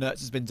of what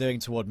NertZ has been doing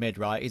toward mid,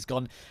 right? He's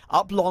gone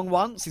up long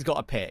once, he's got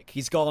a pick.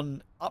 He's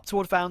gone up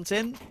toward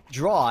fountain,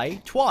 dry,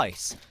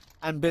 twice,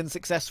 and been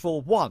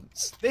successful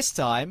once. This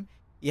time,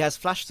 he has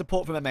flash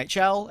support from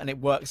MHL, and it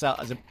works out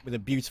as with a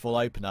beautiful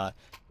opener,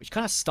 which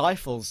kind of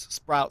stifles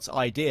Sprout's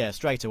idea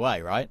straight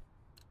away, right?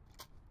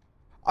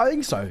 I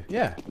think so,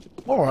 yeah.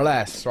 More or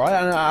less, right?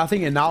 And I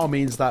think it now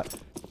means that...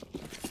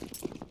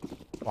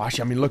 Well,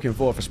 actually, I mean, looking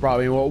forward for Sprout.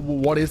 I mean,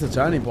 what is the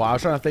turning point? I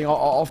was trying to think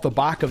off the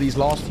back of these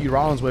last few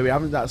rounds where we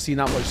haven't seen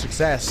that much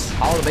success.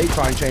 How do they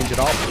try and change it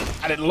up?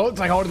 And it looks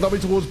like holding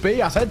W towards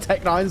B. I said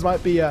Tech9s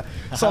might be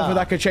something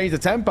that could change the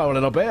tempo a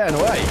little bit.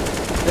 Anyway,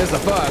 there's the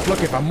first.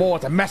 Looking for more.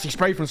 It's a messy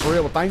spray from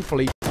Surreal, but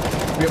thankfully,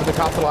 be able to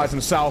capitalize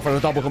himself, and a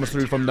double comes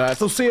through from there.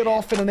 So see it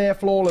off in a near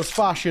flawless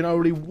fashion.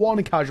 Only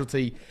 1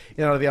 casualty,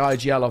 you know, the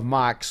IGL of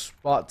Max.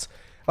 But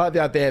I like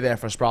the idea there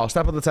for Sprout.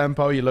 Step up the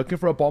tempo. You're looking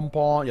for a bomb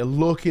part. You're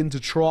looking to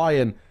try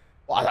and,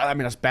 well, I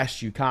mean, as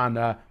best you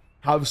can,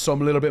 have some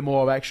little bit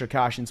more of extra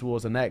cash in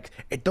towards the next.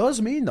 It does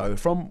mean, though,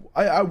 from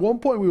at one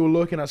point we were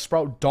looking at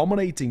Sprout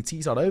dominating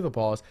T-side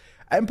Overpass.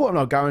 Endpoint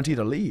are guaranteed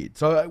a lead.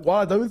 So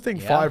while I don't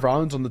think 5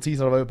 rounds on the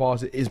T-side of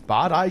Overpass is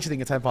bad, I actually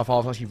think a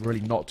 10-5-5 is actually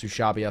really not too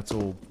shabby at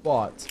all.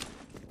 But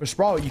for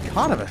Sprout, you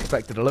kind of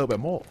expected a little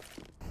bit more.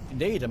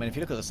 Indeed. I mean, if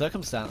you look at the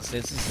circumstances,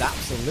 this is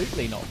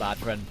absolutely not bad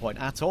for Endpoint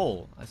at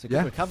all. It's a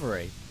good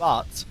recovery.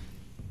 But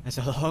there's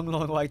a long,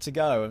 long way to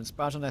go. And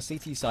Sprout on their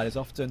CT side is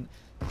often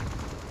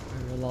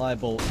very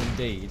reliable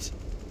indeed.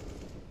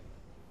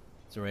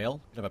 Surreal.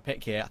 Bit of a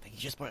pick here. I think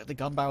he just put it at the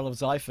gun barrel of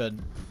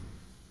Zyphon.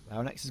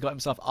 lauNX has got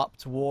himself up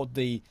toward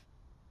the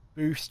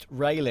boost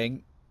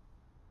railing.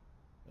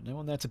 But no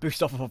one there to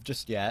boost off of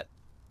just yet.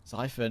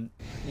 Zyphon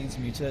needs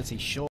some utility.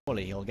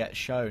 Surely he'll get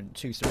shown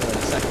to Surreal in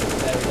a second.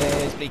 There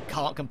it is, but he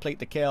can't complete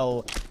the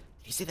kill.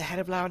 You see the head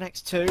of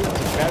lauNX too? That's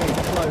a very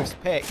close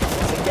pick.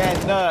 Once again,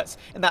 NertZ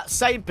in that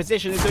same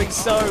position is doing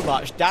so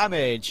much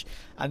damage.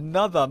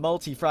 Another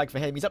multi-frag for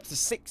him. He's up to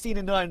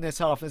 16-9 in this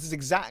half. This is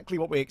exactly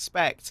what we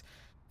expect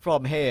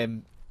from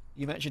him.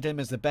 You mentioned him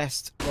as the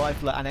best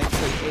rifler and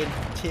entry in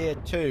Tier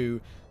 2.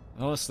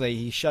 And honestly,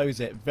 he shows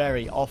it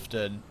very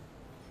often.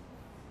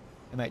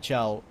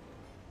 MHL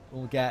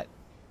will get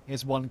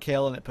his 1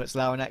 kill, and it puts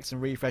lauNX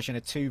and refrezh in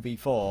a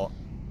 2v4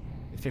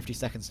 with 50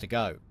 seconds to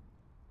go.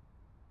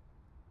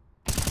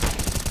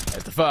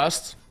 There's the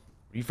first.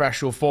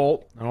 refrezh will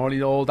fall, and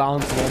only all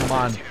down to 1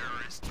 man.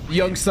 The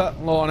youngster,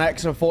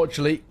 lauNX,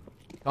 unfortunately,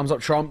 comes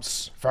up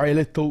trumps. Very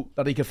little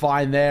that he could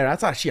find there.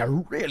 That's actually a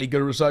really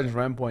good resurgence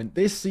from Endpoint.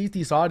 This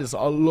CT side is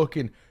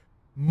looking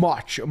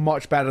much,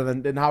 much better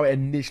than how it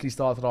initially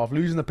started off.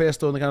 Losing the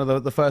pistol in the kind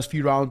of the first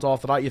few rounds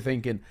after that, you're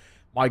thinking,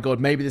 my God,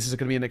 maybe this is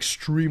going to be an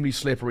extremely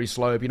slippery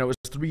slope. You know, it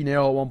was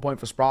 3-0 at one point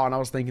for Sprout, and I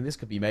was thinking this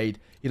could be made,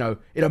 you know,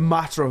 in a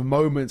matter of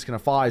moments, kind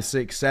of 5,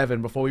 6,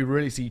 7, before we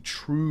really see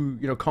true,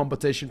 you know,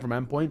 competition from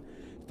Endpoint.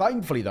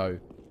 Thankfully, though,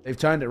 they've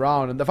turned it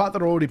around, and the fact that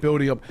they're already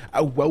building up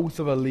a wealth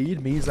of a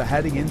lead means they're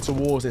heading in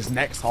towards this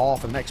next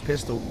half and next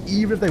pistol.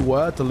 Even if they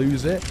were to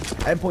lose it,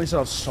 Endpoint still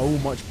have so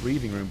much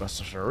breathing room. But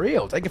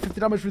Surreal taking 50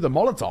 damage through the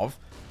Molotov,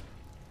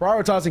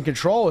 prioritizing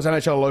control as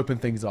NHL will open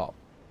things up.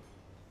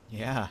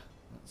 Yeah,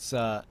 it's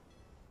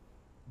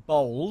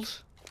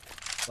bold,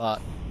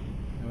 but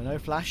there are no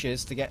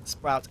flashes to get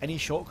Sprout any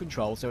short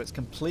control, so it's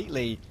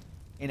completely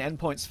in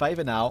Endpoint's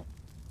favor now.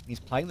 He's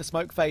playing the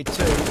smoke fade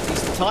too.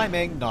 He's the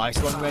timing. Nice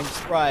long-range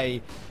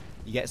spray.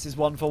 He gets his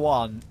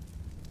 1-for-1.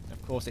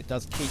 Of course, it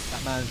does keep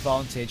that man's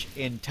advantage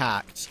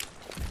intact.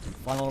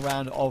 Final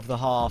round of the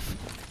half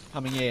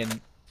coming in.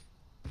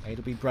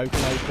 It'll be broken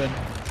open.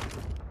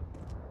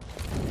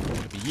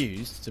 It'll be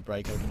used to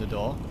break open the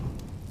door.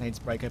 Nades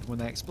break open when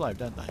they explode,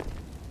 don't they?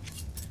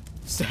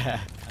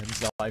 Stare and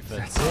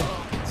Zyphon.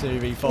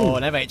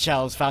 2v4, and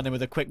MHL's found him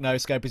with a quick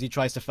no-scope as he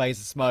tries to phase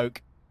the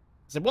smoke.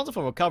 It's a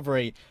wonderful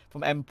recovery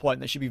from Endpoint.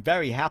 They should be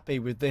very happy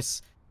with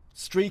this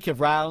streak of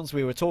rounds.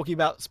 We were talking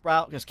about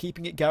Sprout just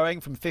keeping it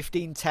going from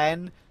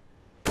 15-10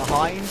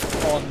 behind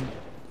on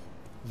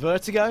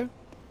Vertigo.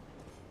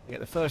 They get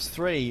the first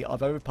 3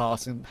 of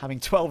Overpass and having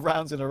 12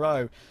 rounds in a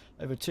row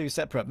over 2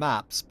 separate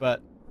maps.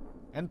 But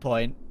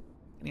Endpoint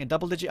getting a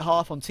double-digit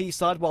half on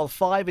T-side, while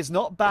 5 is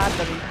not bad.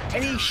 I mean,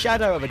 any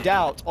shadow of a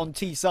doubt on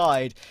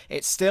T-side,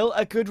 it's still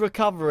a good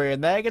recovery,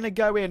 and they're going to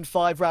go in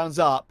 5 rounds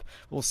up.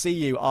 We'll see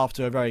you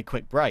after a very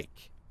quick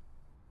break.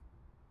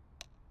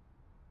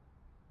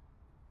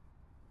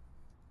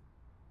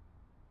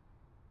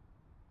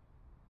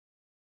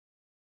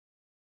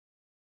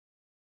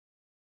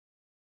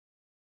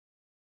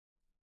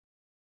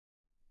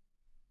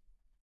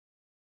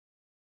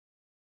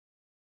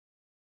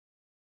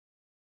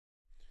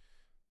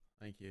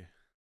 Thank you.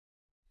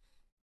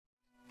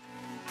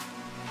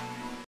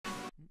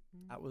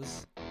 That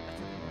was better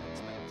than I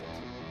expected.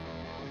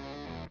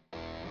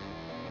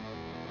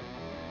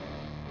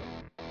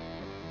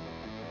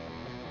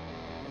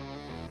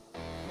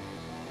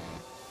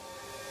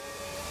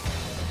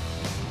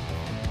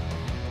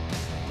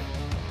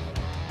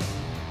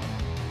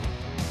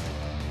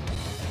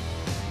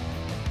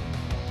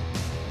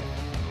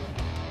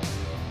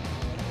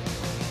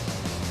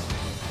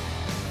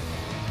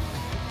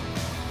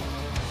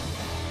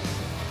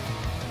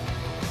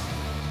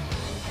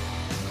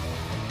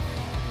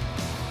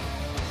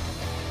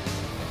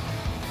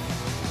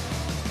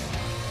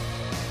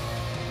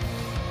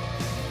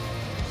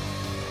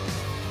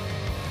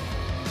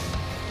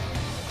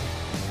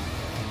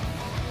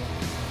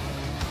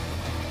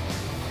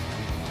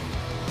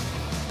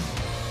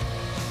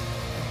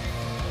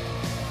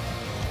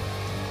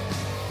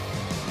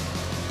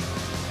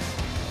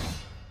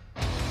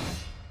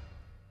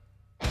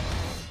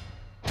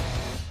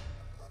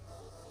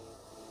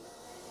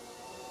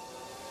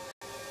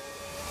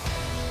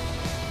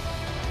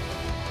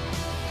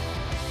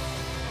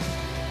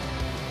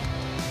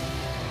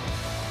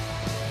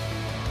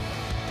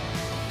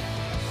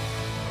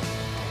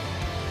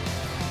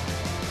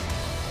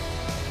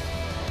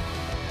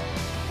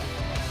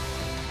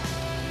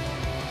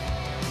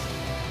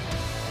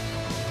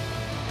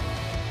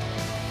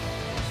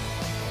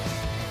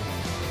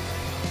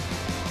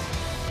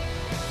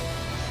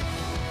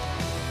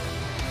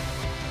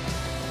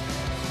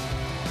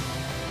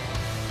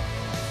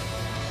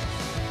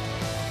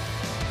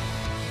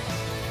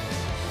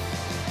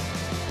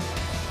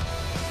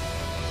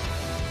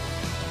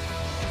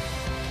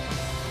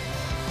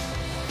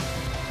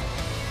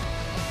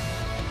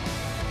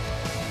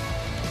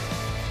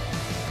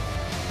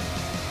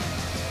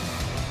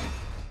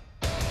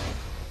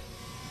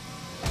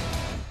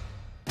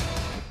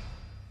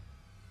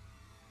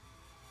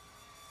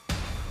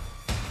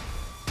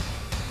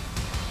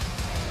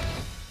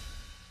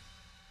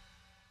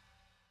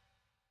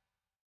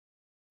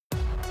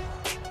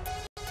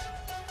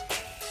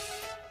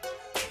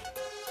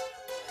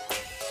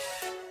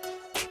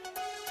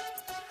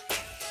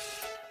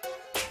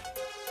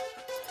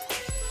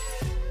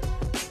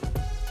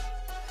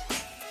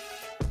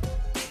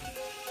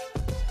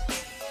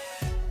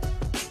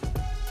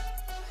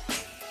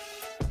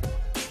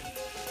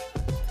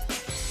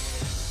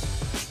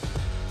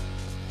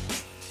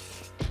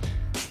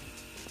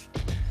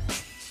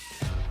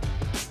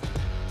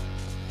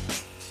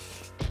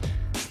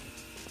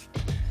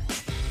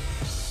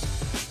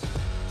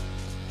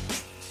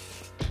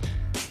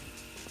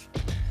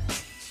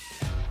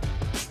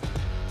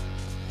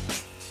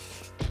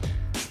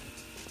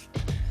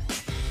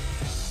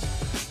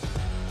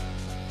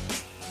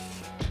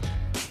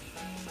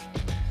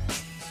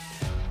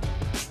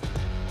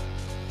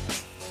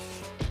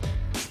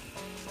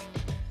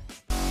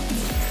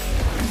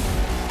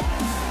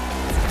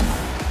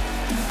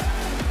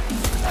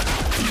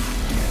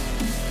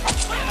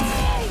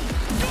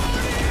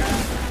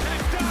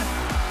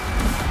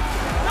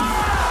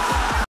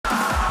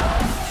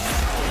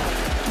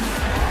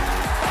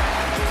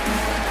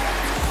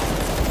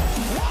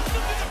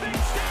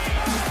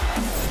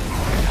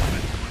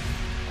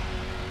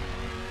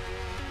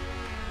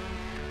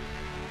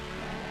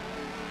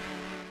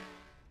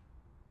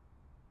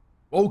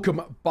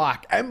 Welcome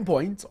back.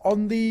 Endpoint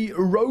on the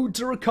road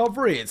to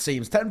recovery, it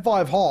seems.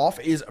 10-5 half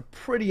is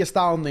pretty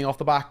astounding off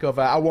the back of,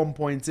 at one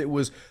point, it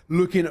was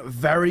looking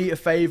very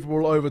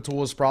favourable over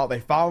towards Sprout. They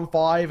found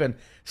 5, and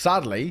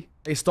sadly,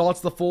 they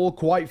started to fall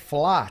quite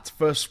flat.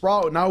 For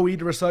Sprout, now we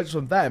need research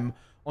from them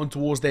on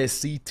towards their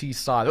CT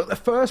side. Look, the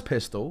first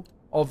pistol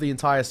of the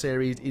entire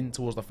series in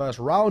towards the first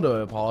round of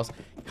Overpass.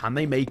 Can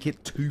they make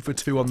it 2 for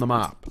 2 on the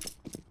map?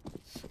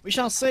 We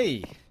shall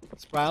see.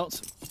 Sprout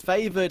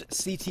favoured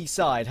CT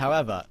side,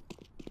 however,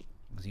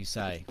 as you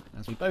say,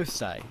 as we both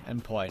say,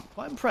 Endpoint,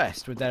 quite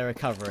impressed with their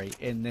recovery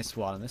in this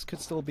one. This could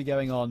still be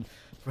going on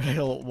for a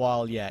little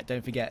while yet.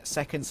 Don't forget,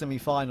 second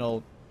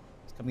semi-final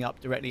is coming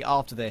up directly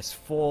after this.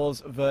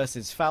 Fours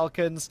versus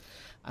Falcons.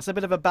 That's a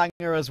bit of a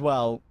banger as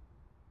well.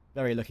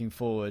 very looking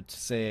forward to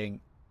seeing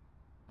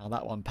how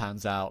that one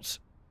pans out.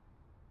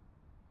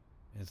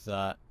 Is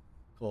of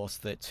course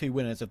the two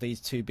winners of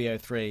these two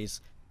BO3s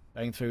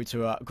going through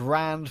to a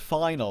grand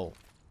final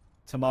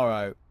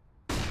tomorrow.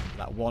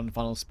 That one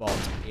final spot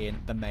in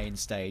the main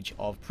stage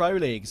of Pro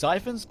League.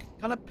 Zyphon's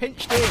kind of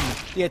pinched in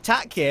the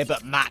attack here,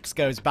 but Max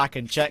goes back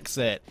and checks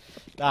it.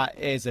 That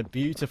is a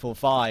beautiful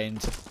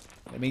find.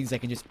 It means they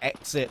can just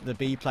exit the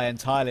B play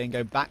entirely and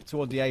go back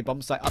toward the A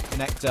bomb site up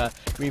connector.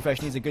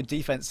 refrezh needs a good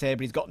defense here,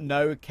 but he's got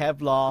no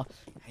Kevlar.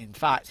 In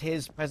fact,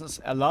 his presence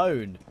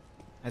alone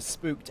has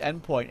spooked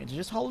Endpoint into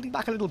just holding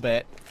back a little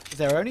bit.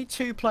 There are only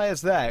two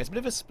players there. It's a bit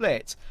of a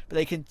split, but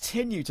they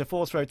continue to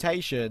force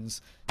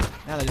rotations.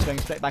 Now they're just going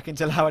straight back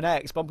into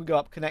lauNX. Bomb can go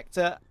up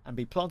connector and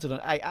be planted on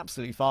A.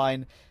 Absolutely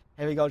fine.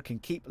 Heavy God can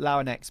keep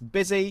lauNX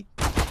busy.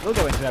 We'll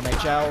go into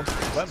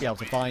MHL. Won't be able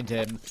to find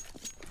him.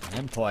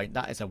 Endpoint,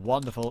 that is a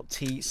wonderful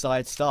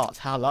T-side start.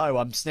 Hello,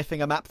 I'm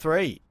sniffing a map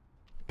 3.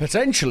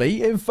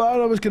 Potentially,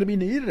 Inferno is going to be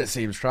needed, it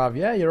seems, Trav.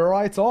 Yeah, you're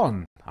right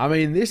on. I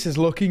mean, this is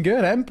looking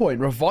good. Endpoint,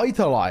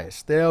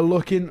 revitalized. They're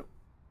looking,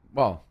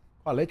 well,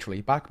 quite literally,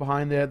 back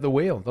behind the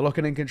wheel. They're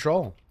looking in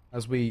control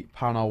as we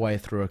pan our way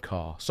through a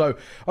car. So,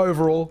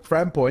 overall, for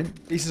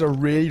Endpoint, this is a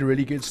really,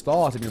 really good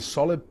start. I mean, a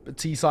solid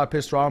T-side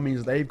pistol round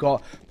means they've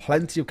got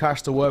plenty of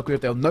cash to work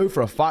with. They'll know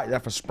for a fact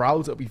that for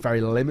Sprout, it'll be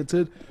very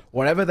limited.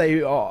 Whatever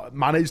they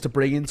manage to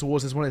bring in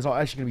towards this one, it's not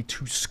actually going to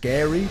be too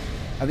scary.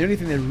 And the only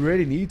thing they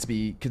really need to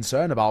be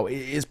concerned about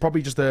is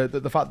probably just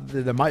the fact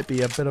that there might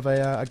be a bit of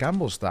a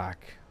gamble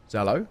stack.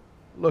 Zello,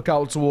 look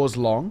out towards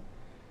long.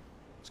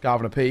 Scar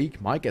having a peek,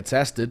 might get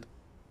tested.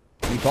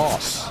 He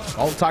pass.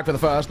 Hold tag for the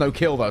first, no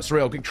kill though.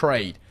 Surreal, good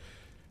trade.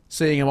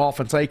 Seeing him off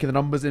and taking the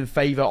numbers in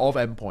favour of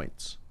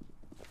Endpoint.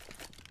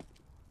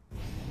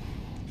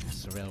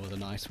 Surreal was a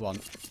nice one.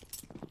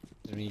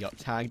 And he got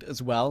tagged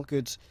as well.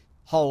 Good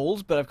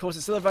hold, but of course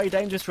it's still a very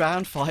dangerous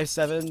round.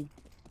 5-7,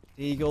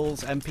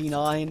 Eagles,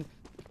 MP9.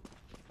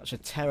 Such a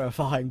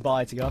terrifying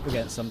buy to go up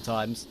against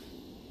sometimes.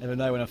 Never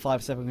know when a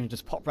 5-7 can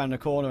just pop round the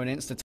corner and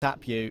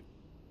insta-tap you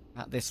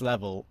at this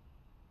level.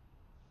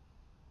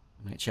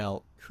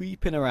 MHL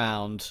creeping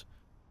around.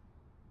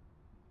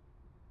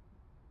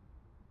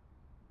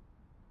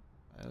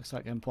 It looks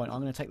like Endpoint.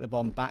 I'm going to take the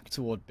bomb back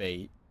toward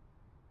B.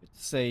 Good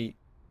to see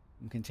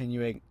them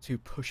continuing to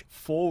push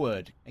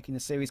forward, making the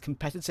series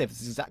competitive.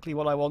 This is exactly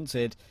what I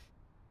wanted.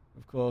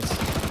 Of course,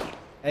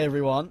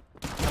 everyone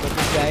have a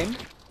good game.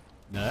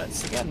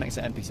 NertZ again makes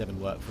the MP7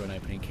 work for an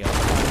opening kill.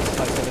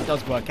 MP7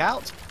 does work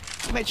out.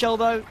 MHL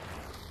though,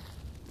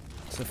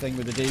 it's the thing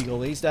with the Deagle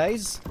these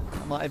days.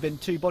 It might have been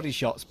 2 body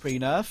shots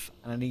pre-nerf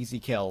and an easy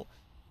kill.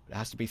 But it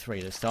has to be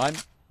 3 this time.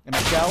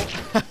 MHL.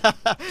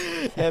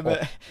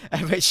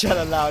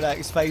 MHL and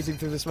lauNX phasing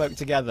through the smoke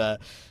together.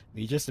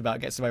 He just about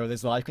gets away with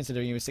his life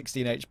considering he was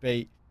 16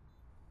 HP.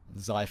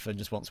 And Zyphon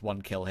just wants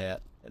 1 kill here.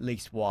 At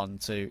least 1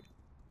 to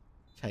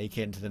take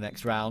into the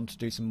next round to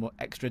do some more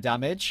extra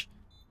damage.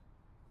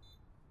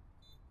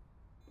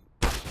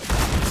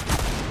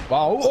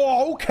 Wow,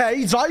 oh,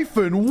 okay,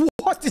 Zyphon,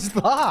 what is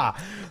that?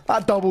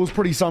 That double's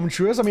pretty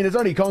sumptuous. I mean, it's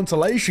only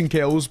consolation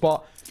kills,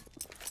 but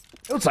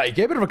he'll take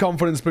it. Bit of a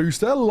confidence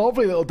booster.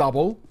 Lovely little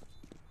double.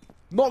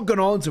 Not gone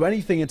on to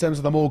anything in terms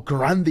of the more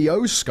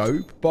grandiose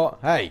scope, but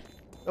hey,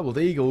 double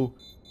Deagle,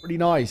 pretty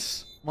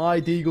nice.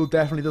 My Deagle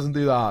definitely doesn't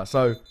do that,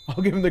 so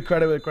I'll give him the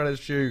credit where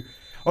credit's due.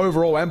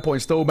 Overall, Endpoint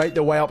still make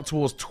their way up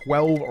towards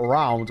 12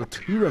 rounds, with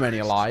 2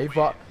 remaining alive,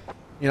 but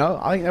you know,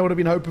 I think they would have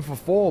been hoping for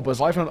 4, but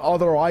Zyphon had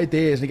other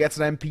ideas, and he gets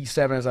an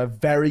MP7 as a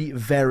very,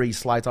 very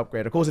slight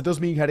upgrade. Of course, it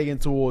does mean heading in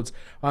towards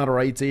under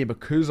 18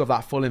 because of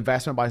that full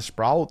investment by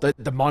Sprout.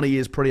 The money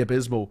is pretty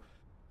abysmal.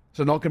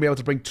 So not going to be able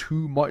to bring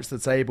too much to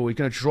the table. He's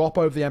going to drop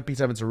over the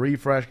MP7 to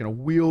refrezh, going to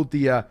wield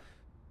the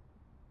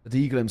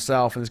Deagle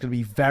himself, and there's going to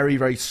be very,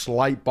 very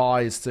slight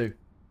buys to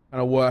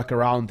kind of work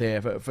around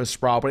here for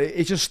Sprout. But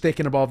it's just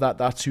sticking above that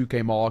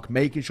 2k mark,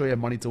 making sure you have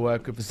money to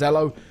work with.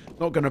 Zello,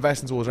 not going to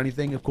invest in towards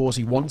anything. Of course,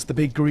 he wants the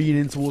big green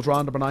in towards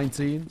round number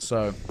 19,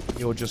 so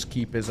he'll just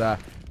keep his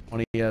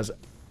money as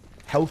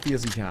healthy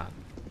as he can.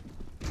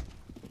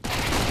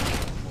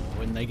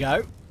 In they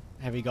go.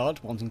 Heavy God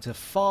wanting to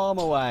farm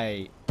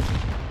away.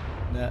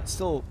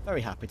 Still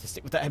very happy to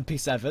stick with that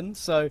MP7.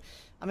 So,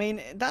 I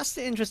mean, that's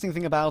the interesting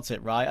thing about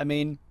it, right? I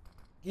mean,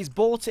 he's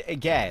bought it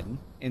again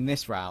in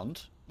this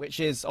round,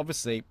 which is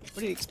obviously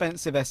pretty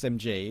expensive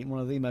SMG, one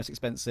of the most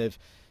expensive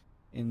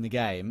in the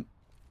game.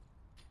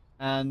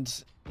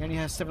 And he only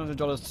has $700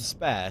 to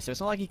spare, so it's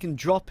not like he can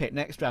drop it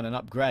next round and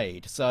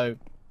upgrade. So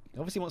he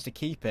obviously wants to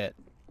keep it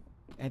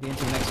heading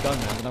into the next gun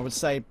round. And I would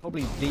say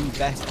probably the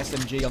best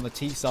SMG on the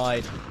T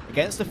side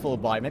against a full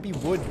buy maybe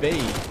would be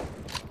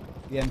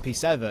the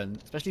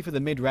MP7, especially for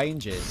the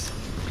mid-ranges.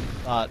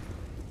 But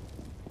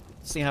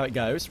see how it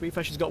goes.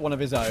 refrezh has got one of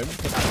his own,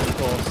 of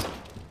course,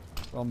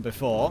 from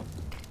before.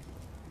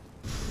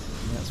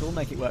 So we'll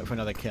make it work for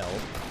another kill.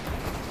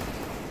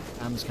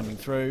 Am's coming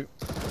through.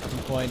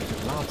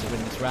 Endpoint allowed to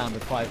win this round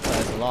with 5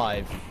 players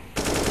alive.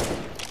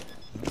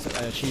 looks like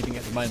they're achieving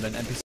at the moment.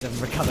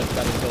 MP7 recovered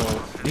that at all.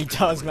 He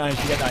does manage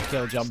to get that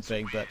kill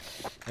jumping, but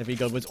Heavy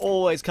God was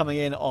always coming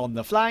in on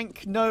the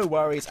flank. No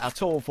worries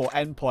at all for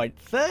Endpoint.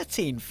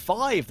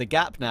 13-5 the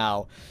gap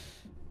now.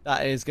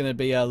 That is going to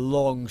be a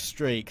long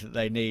streak that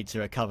they need to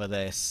recover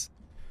this.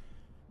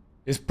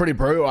 It's pretty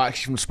brutal,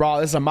 actually, from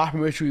Sprout. This is a map in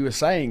which we were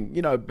saying,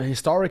 you know,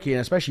 historically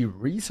and especially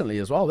recently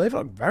as well, they've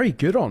looked very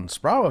good on.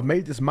 Sprout have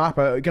made this map,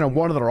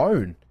 one of their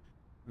own.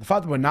 The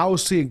fact that we're now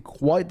seeing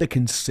quite the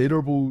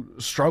considerable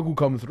struggle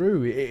come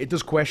through, it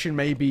does question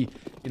maybe,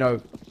 you know,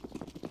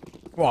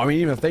 well, I mean,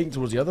 even think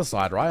towards the other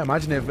side, right?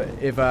 Imagine if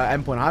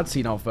Endpoint had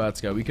seen off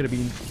Vertigo, we could have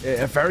been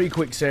a very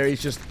quick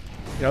series just,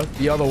 you know,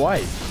 the other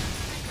way.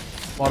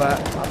 But at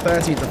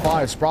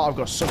 13-5, Sprout have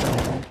got such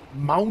a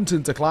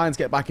mountain to climb to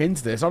get back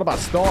into this. Not a bad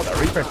start there.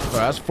 Refresh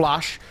first.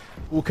 Flash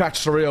will catch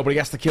Surreal, but he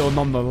gets the kill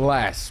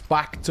nonetheless.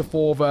 Back to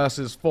 4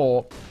 versus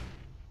 4.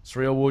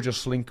 Surreal will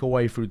just slink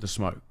away through the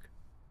smoke.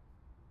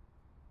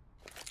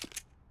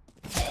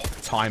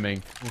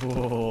 Timing.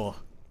 Oh,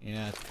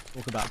 yeah,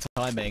 talk about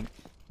timing.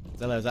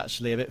 Zello's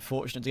actually a bit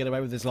fortunate to get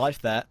away with his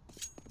life there.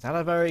 He's had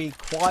a very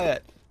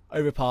quiet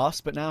overpass,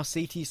 but now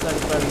CT Sloan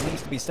where he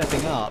needs to be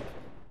stepping up.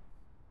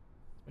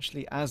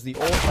 Especially as the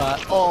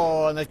AWP.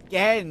 Oh, and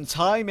again,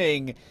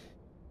 timing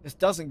just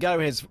doesn't go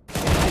in his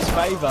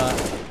favour.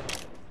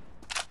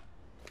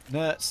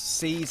 NertZ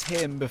sees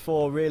him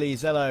before really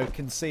Zello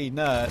can see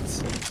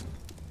NertZ.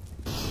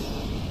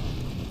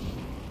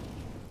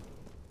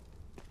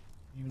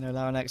 Even though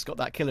lauNX got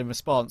that kill in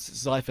response,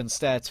 it's Zypher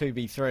Stare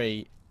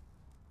 2v3.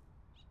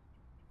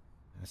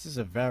 This is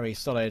a very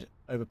solid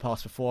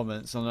overpass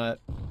performance on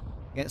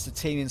against a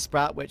team in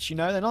Sprout, which, you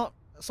know,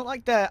 it's not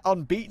like they're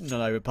unbeaten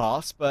on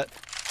overpass, but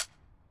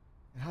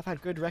they have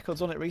had good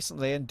records on it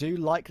recently and do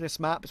like this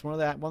map. It's one of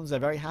the ones they're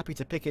very happy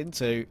to pick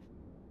into.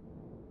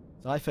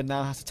 Zypher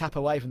now has to tap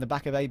away from the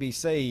back of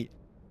ABC.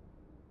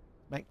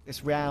 Make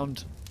this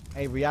round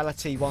a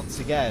reality once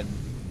again.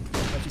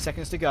 30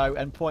 seconds to go.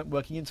 Endpoint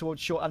working in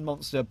towards short and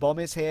monster. Bomb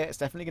is here. It's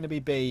definitely going to be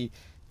B.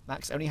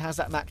 Max only has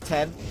that Mac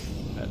 10.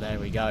 But there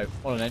we go.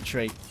 On an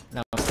entry.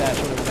 Now Stare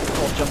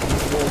jumping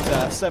into the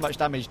water. So much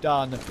damage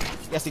done.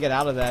 He has to get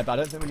out of there, but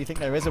I don't really think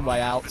there is a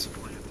way out.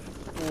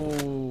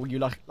 Ooh, you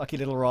lucky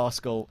little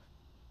rascal.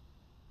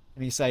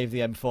 And he saved the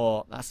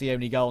M4. That's the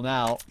only goal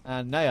now.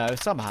 And Neo,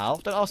 somehow,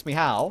 don't ask me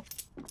how.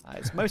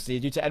 It's mostly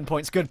due to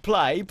Endpoint's good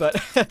play, but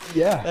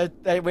yeah,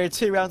 we're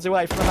 2 rounds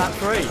away from map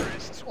 3.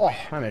 Oh,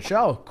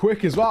 NHL,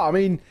 quick as well. I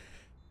mean,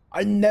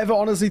 I never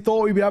honestly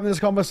thought we'd be having this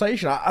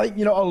conversation. I think,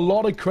 you know, a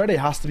lot of credit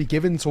has to be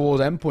given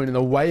towards Endpoint in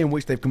the way in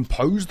which they've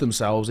composed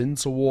themselves in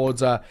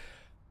towards, you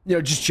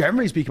know, just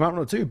generally speaking, map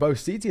number 2,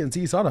 both CT and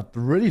T-side have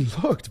really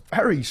looked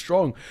very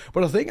strong.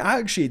 But I think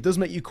actually it does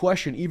make you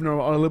question, even on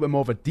a little bit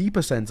more of a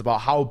deeper sense,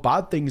 about how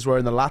bad things were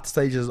in the latter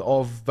stages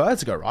of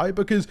Vertigo, right?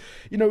 Because,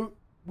 you know,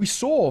 we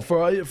saw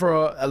for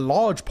a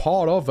large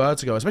part of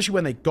Vertigo, especially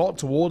when they got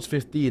towards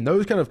 15,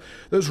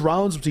 those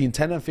rounds between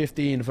 10 and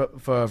 15 for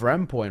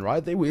Endpoint,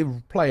 right? They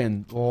were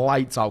playing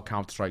lights out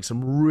Counter-Strike,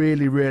 some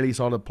really, really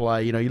solid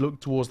play. You know, you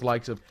look towards the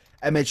likes of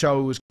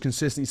MHO was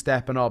consistently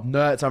stepping up,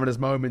 NertZ having his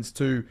moments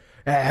too,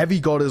 Heavy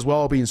God as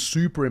well being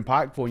super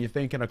impactful, and you're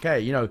thinking,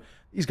 okay, you know,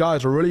 these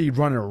guys are really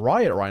running a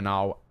riot right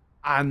now.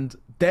 And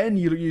then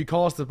you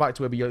cast it back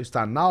to where we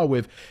stand now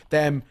with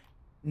them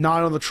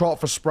 9 on the trot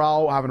for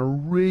Sprout, having a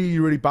really,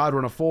 really bad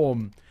run of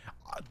form.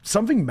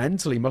 Something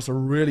mentally must have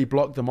really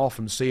blocked them off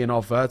from seeing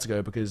off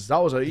Vertigo, because that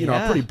was a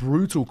a pretty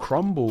brutal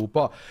crumble.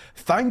 But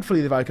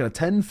thankfully they've had kind of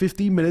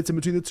 10-15 minutes in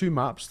between the 2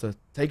 maps to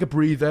take a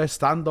breather,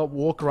 stand up,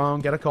 walk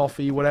around, get a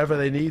coffee, whatever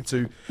they need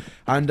to,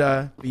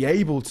 and be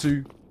able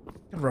to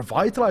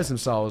revitalize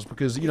themselves,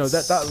 because, you know,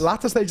 that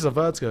latter stages of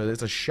Vertigo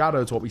is a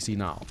shadow to what we see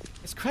now.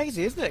 It's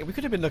crazy, isn't it? We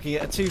could have been looking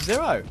at a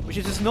 2-0, which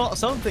is just not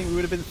something we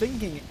would have been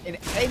thinking in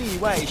any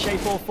way,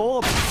 shape or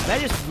form. And they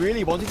just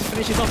really wanted to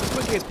finish it off as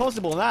quickly as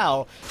possible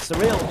now.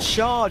 Surreal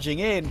charging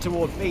in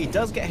toward B,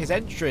 does get his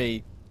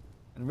entry.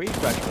 And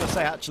refrezh, I've got to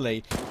say,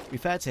 actually, to be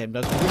fair to him,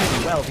 does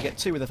really well to get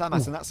 2 with the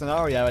FAMAS in that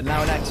scenario. And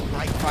now an X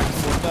right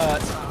cracks toward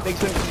NertZ. Big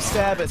swing from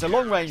Stare, but it's a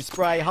long-range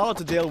spray, hard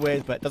to deal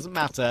with, but it doesn't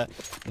matter,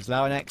 as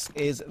lauNX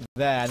is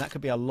there, and that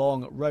could be a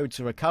long road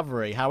to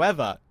recovery.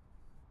 However,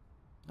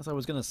 as I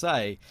was going to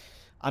say,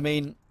 I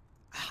mean,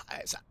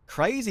 it's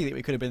crazy that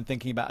we could have been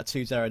thinking about a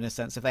 2-0 in this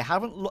sense. If they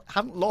haven't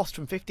lost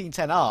from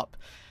 15-10 up,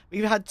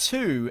 we've had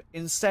 2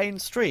 insane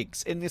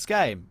streaks in this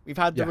game. We've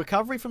had the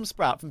recovery from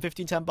Sprout from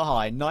 15-10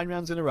 behind, 9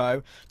 rounds in a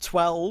row,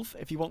 12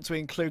 if you want to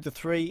include the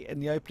 3 in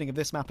the opening of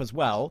this map as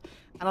well.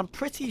 And I'm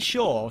pretty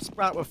sure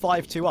Sprout were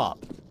 5-2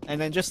 up, and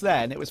then just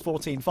then it was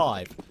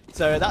 14-5.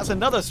 So that's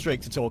another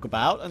streak to talk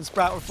about, and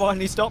Sprout have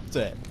finally stopped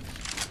it.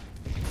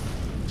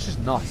 It's just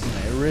nuts,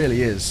 isn't it? It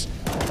really is.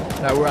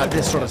 We're at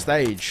this sort of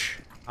stage.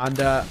 And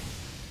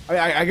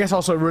I guess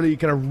also really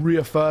kind of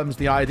reaffirms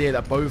the idea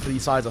that both of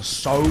these sides are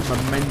so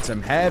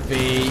momentum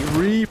heavy.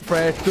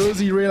 refrezh, does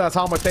he realize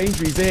how much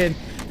danger he's in?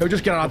 He'll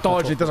just get on a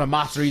dodge. It doesn't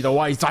matter either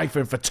way.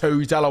 Zypher for 2,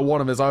 Zello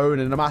 1 of his own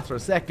in a matter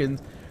of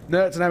seconds.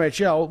 NertZ and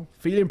MHL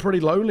feeling pretty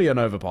lowly on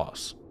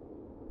Overpass.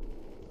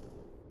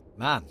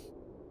 Man,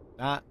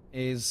 That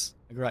is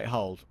a great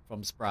hold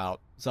from Sprout.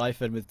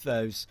 Zyphon with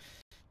those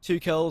 2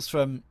 kills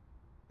from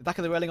the back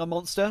of the railing on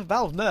Monster.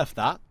 Valve nerfed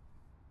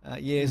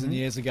that years and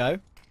years ago.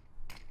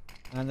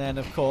 And then,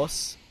 of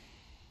course,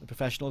 the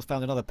professionals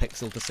found another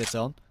pixel to sit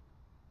on.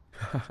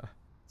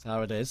 That's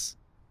how it is.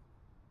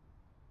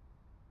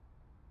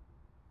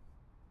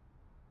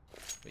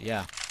 But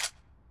yeah,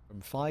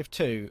 from 5-2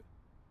 to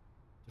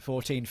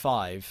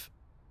 14-5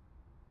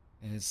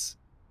 is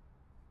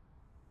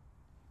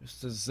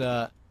just as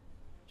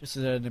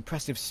an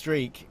impressive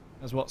streak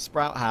as what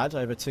Sprout had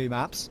over 2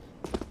 maps.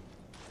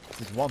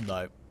 This is 1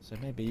 though, so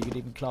maybe you could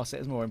even class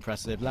it as more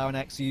impressive.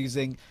 lauNX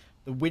using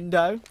the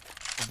window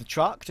of the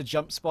truck to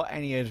jump spot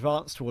any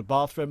advance toward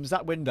bathrooms.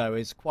 That window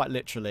is quite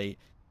literally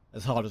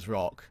as hard as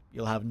rock.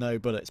 You'll have no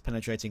bullets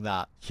penetrating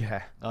that.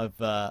 Yeah. I've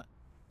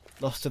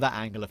lost to that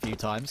angle a few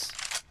times.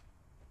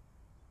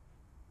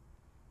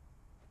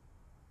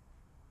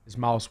 His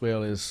mouse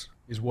wheel is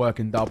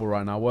working double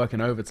right now,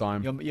 working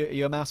overtime.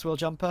 You're a mouse wheel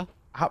jumper?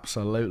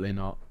 Absolutely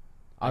not.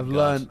 I've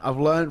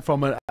learned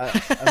from a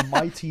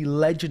mighty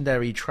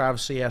legendary Trav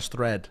CS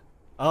thread.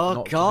 Oh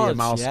not God! To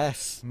be a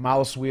yes.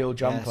 Mouse wheel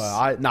jumper.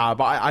 Yes.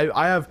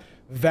 I have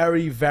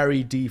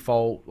very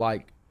default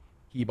like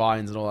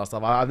keybinds and all that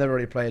stuff. I've never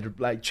really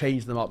played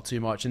changed them up too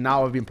much, and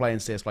now I've been playing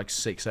CS for like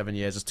 6-7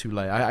 years. It's too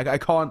late. I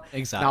can't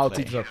now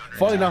teach myself.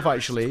 Funny enough,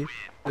 actually.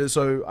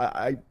 So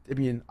I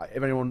mean,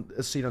 if anyone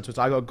has seen on Twitter,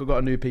 I got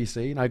a new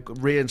PC and I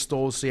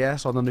reinstalled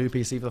CS on the new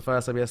PC for the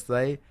first time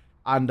yesterday.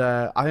 And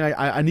I think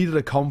I needed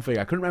a config.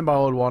 I couldn't remember my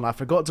old one. I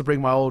forgot to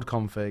bring my old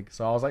config,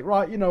 so I was like,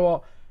 right, you know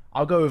what?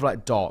 I'll go with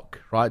like Doc,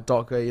 right?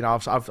 Doc, you know,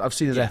 I've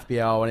seen his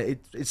FBL, and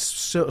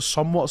it's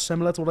somewhat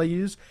similar to what I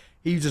use.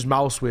 He uses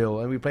mouse wheel,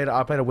 and I played a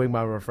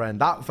Wingman with a friend.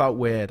 That felt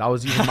weird. I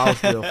was using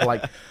mouse wheel for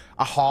like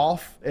a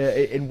half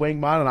in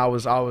Wingman, and I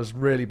was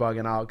really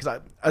bugging out because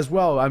as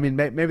well. I mean,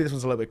 maybe this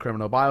one's a little bit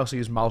criminal, but I also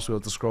use mouse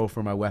wheel to scroll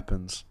through my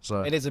weapons.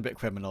 So it is a bit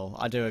criminal.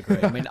 I do agree.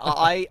 I mean,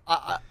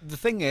 the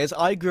thing is,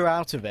 I grew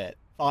out of it.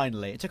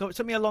 Finally, it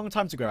took me a long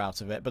time to grow out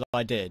of it, but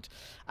I did,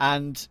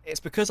 and it's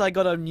because I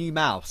got a new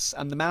mouse,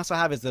 and the mouse I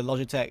have is the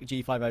Logitech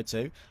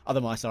G502.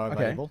 Other mice are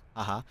available.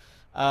 Okay.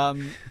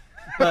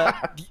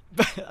 But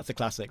that's a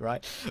classic,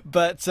 right?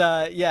 But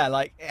yeah,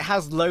 like it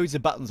has loads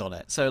of buttons on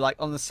it. So like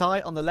on the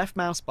side, on the left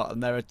mouse button,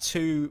 there are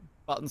 2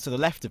 buttons to the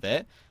left of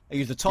it. I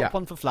use the top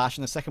one for flash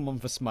and the second one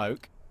for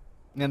smoke.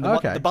 And then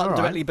the button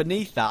directly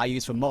beneath that I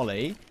use for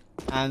molly.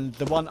 And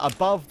the one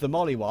above the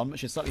molly one,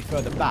 which is slightly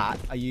further back,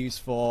 I use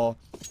for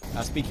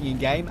speaking in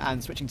game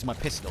and switching to my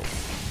pistol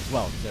as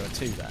well, because there are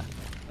 2 there.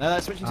 Now,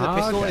 switching to the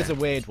pistol is a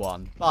weird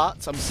one,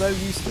 but I'm so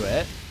used to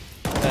it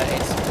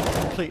that it's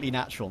completely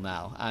natural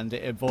now, and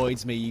it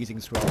avoids me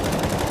using scroll wheel.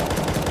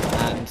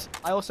 And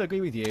I also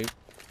agree with you,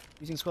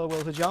 using scroll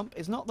wheel to jump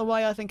is not the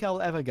way I think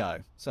I'll ever go.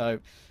 So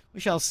we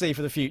shall see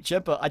for the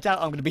future, but I doubt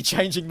I'm going to be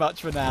changing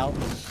much for now.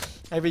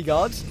 Heavy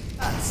God,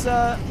 that's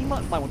he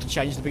might want to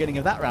change the beginning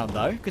of that round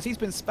though, because he's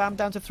been spammed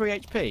down to 3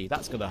 HP.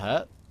 That's gonna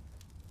hurt.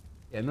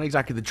 Yeah, not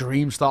exactly the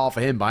dream start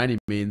for him by any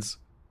means.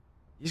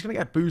 He's gonna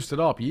get boosted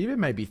up. You even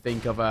maybe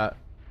think of a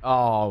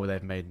oh,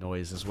 they've made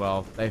noise as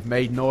well. They've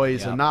made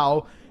noise, and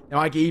now there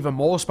might get even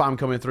more spam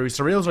coming through.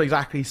 Surreal's not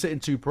exactly sitting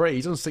too pretty.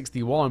 He's on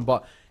 61,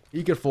 but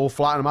he could fall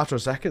flat in a matter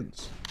of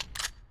seconds.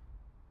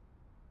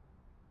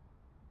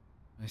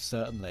 Most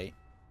certainly.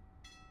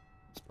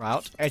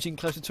 Sprout edging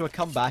closer to a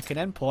comeback, and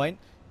Endpoint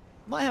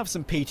might have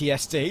some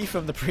PTSD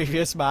from the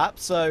previous map,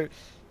 so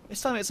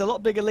this time it's a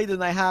lot bigger lead than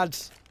they had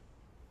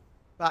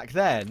back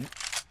then.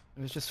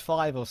 It was just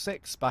 5 or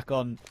 6 back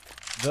on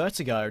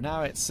Vertigo.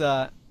 Now it's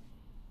it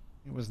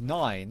was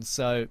 9,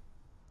 so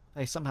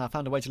they somehow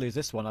found a way to lose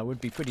this one. I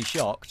would be pretty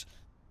shocked,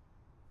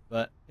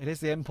 but it is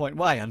the Endpoint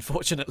way,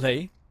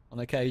 unfortunately, on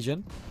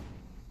occasion.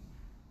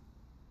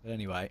 But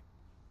anyway,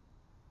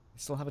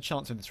 still have a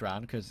chance in this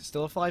round because it's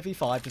still a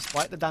 5v5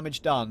 despite the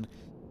damage done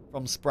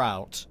from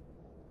Sprout.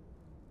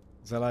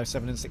 Zello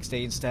 7 and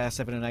 16, Stare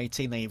 7 and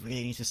 18. They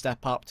really need to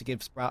step up to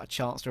give Sprout a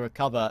chance to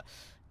recover.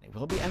 It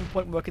will be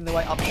Endpoint working their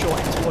way up short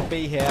toward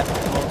B here.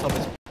 Molotov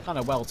is kind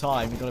of well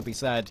timed, got to be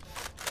said.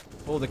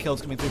 All the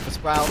kills coming through for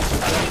Sprout.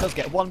 He does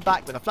get 1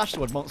 back, but the flash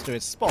toward Monster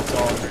is spot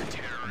on.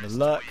 And the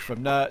lurk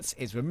from NertZ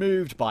is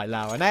removed by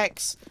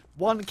lauNX.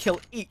 1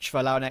 kill each for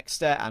lauNX,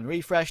 Stare and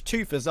refrezh.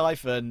 2 for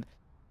Zyphon.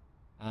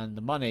 And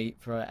the money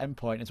for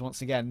Endpoint is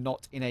once again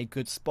not in a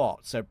good spot.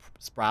 So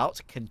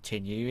Sprout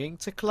continuing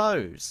to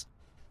close.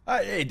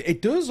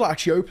 It does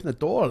actually open the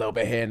door a little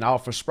bit here now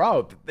for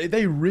Sprout.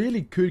 They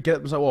really could get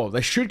themselves, well,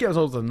 they should get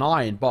themselves to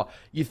 9, but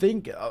you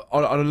think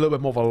on a little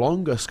bit more of a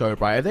longer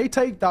scope, right? If they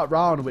take that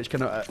round, which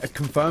kind of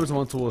confirms them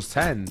on towards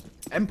 10,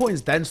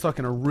 Endpoint's then stuck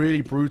in a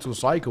really brutal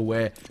cycle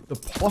where the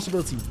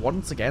possibility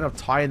once again of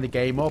tying the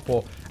game up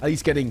or at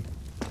least getting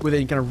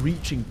within kind of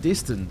reaching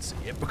distance,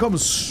 it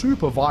becomes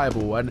super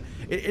viable. And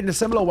in a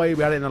similar way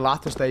we had it in the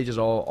latter stages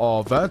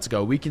of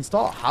Vertigo, we can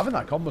start having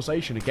that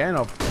conversation again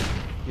of,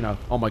 you know,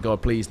 oh my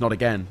god, please, not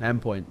again,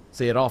 Endpoint,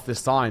 see it off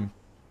this time.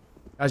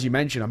 As you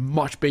mentioned, a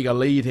much bigger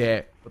lead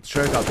here. But to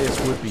choke out this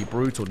would be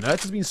brutal.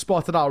 NertZ has been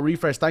spotted out.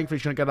 Refrezh, thankfully,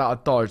 he's going to get out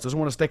of dodge. Doesn't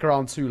want to stick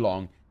around too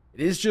long.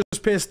 It is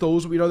just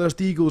pistols. We know those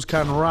deagles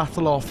can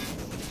rattle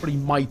off pretty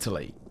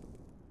mightily.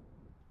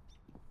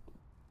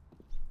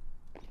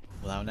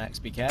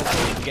 lauNX, be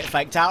careful. You can get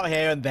faked out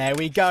here, and there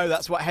we go.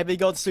 That's what Heavy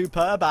God's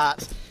superb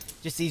at.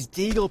 Just these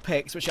deagle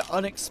picks, which are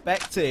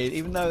unexpected,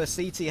 even though the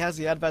CT has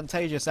the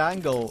advantageous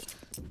angle.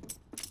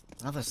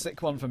 Another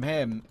sick one from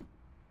him.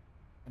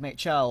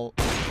 MHL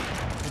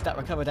with that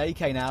recovered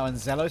AK now, and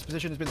Zello's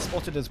position has been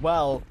spotted as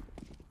well.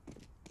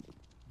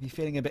 He's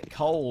feeling a bit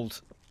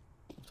cold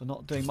after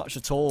not doing much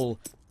at all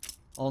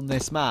on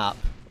this map.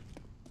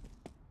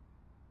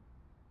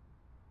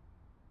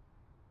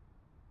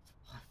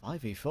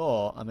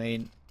 5v4, I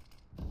mean,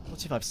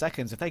 45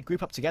 seconds. If they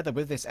group up together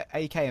with this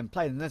AK in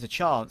play, then there's a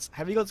chance.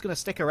 Heavy God's going to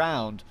stick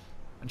around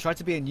and try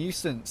to be a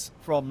nuisance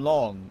from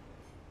long.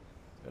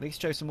 At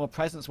least show some more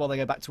presence while they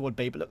go back toward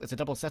B. But look, there's a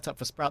double setup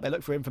for Sprout. They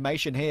look for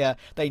information here.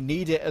 They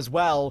need it as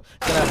well.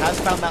 Zello has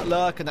found that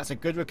lurk, and that's a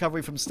good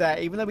recovery from Stair.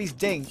 Even though he's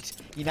dinked,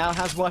 he now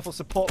has rifle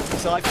support from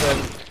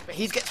Cypher. But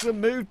he gets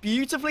removed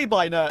beautifully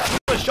by NertZ.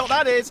 What a shot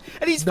that is!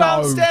 And he's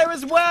found Stair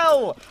as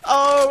well!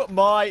 Oh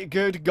my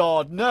good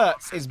god.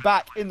 NertZ is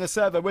back in the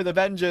server with a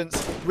vengeance.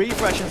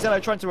 Refrezh and Zello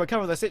trying to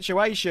recover the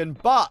situation,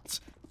 but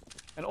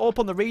an AWP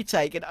on the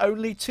retake and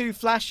only 2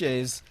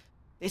 flashes.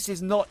 This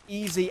is not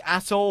easy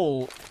at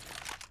all.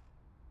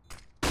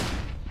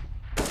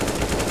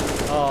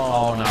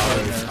 Oh, no.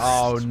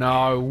 Oh,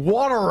 no.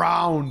 What a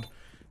round.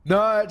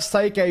 NertZ,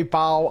 take a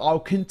bow. I'll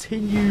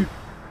continue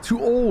to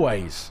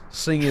always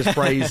sing his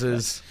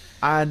praises.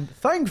 And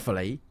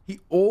thankfully, he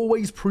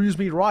always proves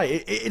me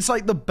right. It's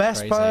like the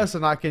best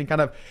person I can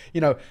kind of, you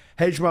know,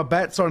 hedge my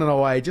bets on in a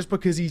way, just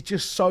because he's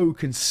just so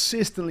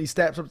consistently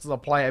steps up to the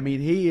plate. I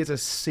mean, he is a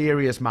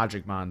serious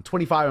magic man.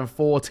 25 and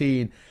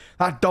 14.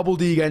 That double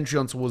dig entry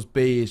on towards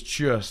B is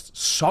just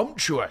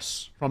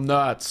sumptuous from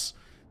NertZ.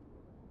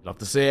 Love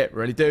to see it,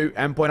 really do.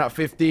 Endpoint at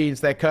 15.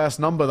 It's their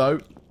cursed number, though.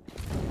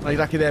 Not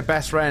exactly their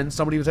best friend.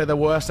 Somebody would say their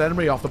worst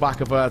enemy off the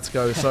back of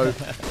Vertigo. So,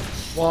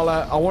 while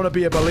I want to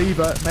be a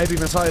believer, maybe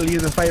even slightly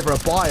in the favour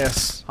of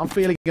bias, I'm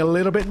feeling a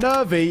little bit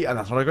nervy, and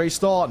that's not a great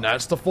start.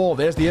 NertZ to 4.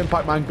 There's the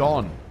impact man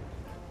gone.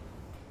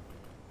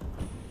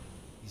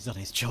 He's done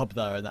his job,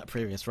 though, in that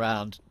previous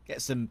round.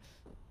 Gets them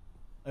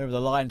over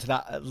the line to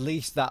that, at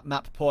least that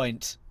map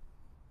point.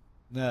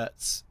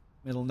 NertZ,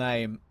 middle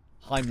name,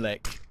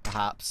 Heimlich,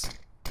 perhaps.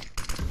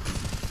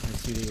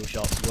 Those 2 legal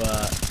shots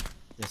were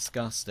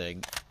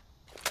disgusting.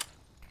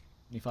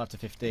 25 to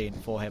 15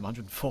 for him,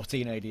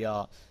 114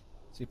 ADR.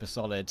 Super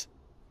solid.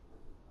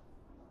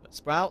 But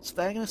Sprouts,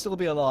 they're going to still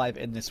be alive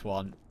in this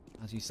one.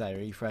 As you say,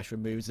 Refrezh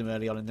removes them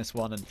early on in this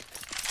one, and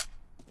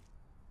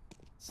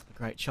it's a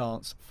great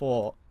chance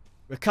for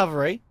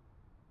recovery.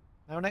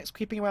 lauNX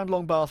keeping around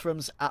long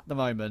bathrooms at the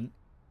moment.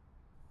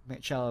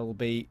 Mitchell will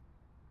be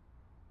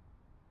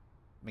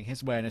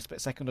his way in a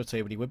split second or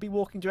two, but he would be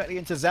walking directly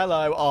into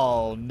Zello.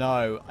 Oh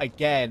no,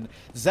 again.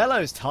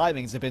 Zello's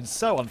timings have been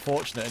so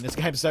unfortunate in this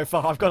game so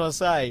far, I've got to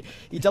say.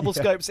 He double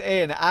scopes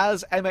in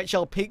as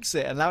MHL peeks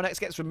it, and lauNX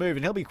gets removed,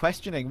 and he'll be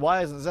questioning, why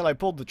hasn't Zello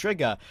pulled the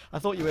trigger? I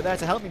thought you were there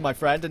to help me, my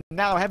friend. And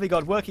now Heavy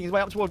God working his way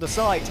up toward the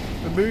site,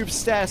 removes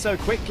Stair so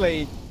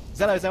quickly.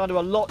 Zello's now under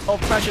a lot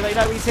of pressure. They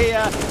know he's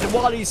here, and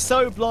while he's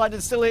so blind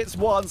and still hits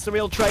one,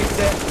 Surreal trades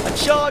it.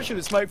 A charge through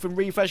the smoke from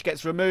Refrezh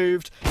gets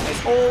removed.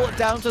 It's all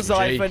down to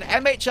Zypher.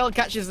 MHL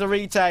catches the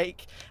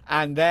retake,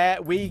 and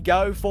there we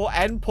go for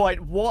Endpoint.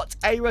 What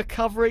a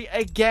recovery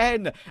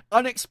again.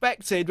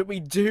 Unexpected, but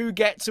we do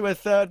get to a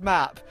third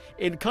map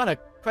in kind of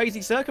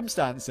crazy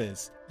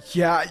circumstances.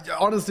 Yeah,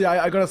 honestly,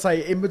 I gotta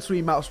say, in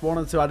between maps 1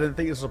 and 2, I didn't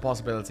think this was a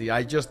possibility.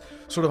 I just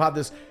sort of had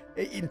this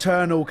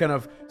internal kind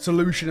of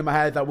solution in my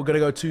head that we're going to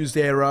go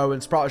 2-0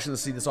 and Sprout shouldn't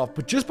see this off,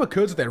 but just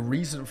because of their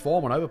recent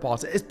form on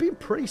Overpass, it's been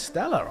pretty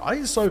stellar,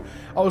 right? So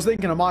I was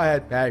thinking in my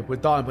head, hey, we're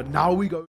done, but now we go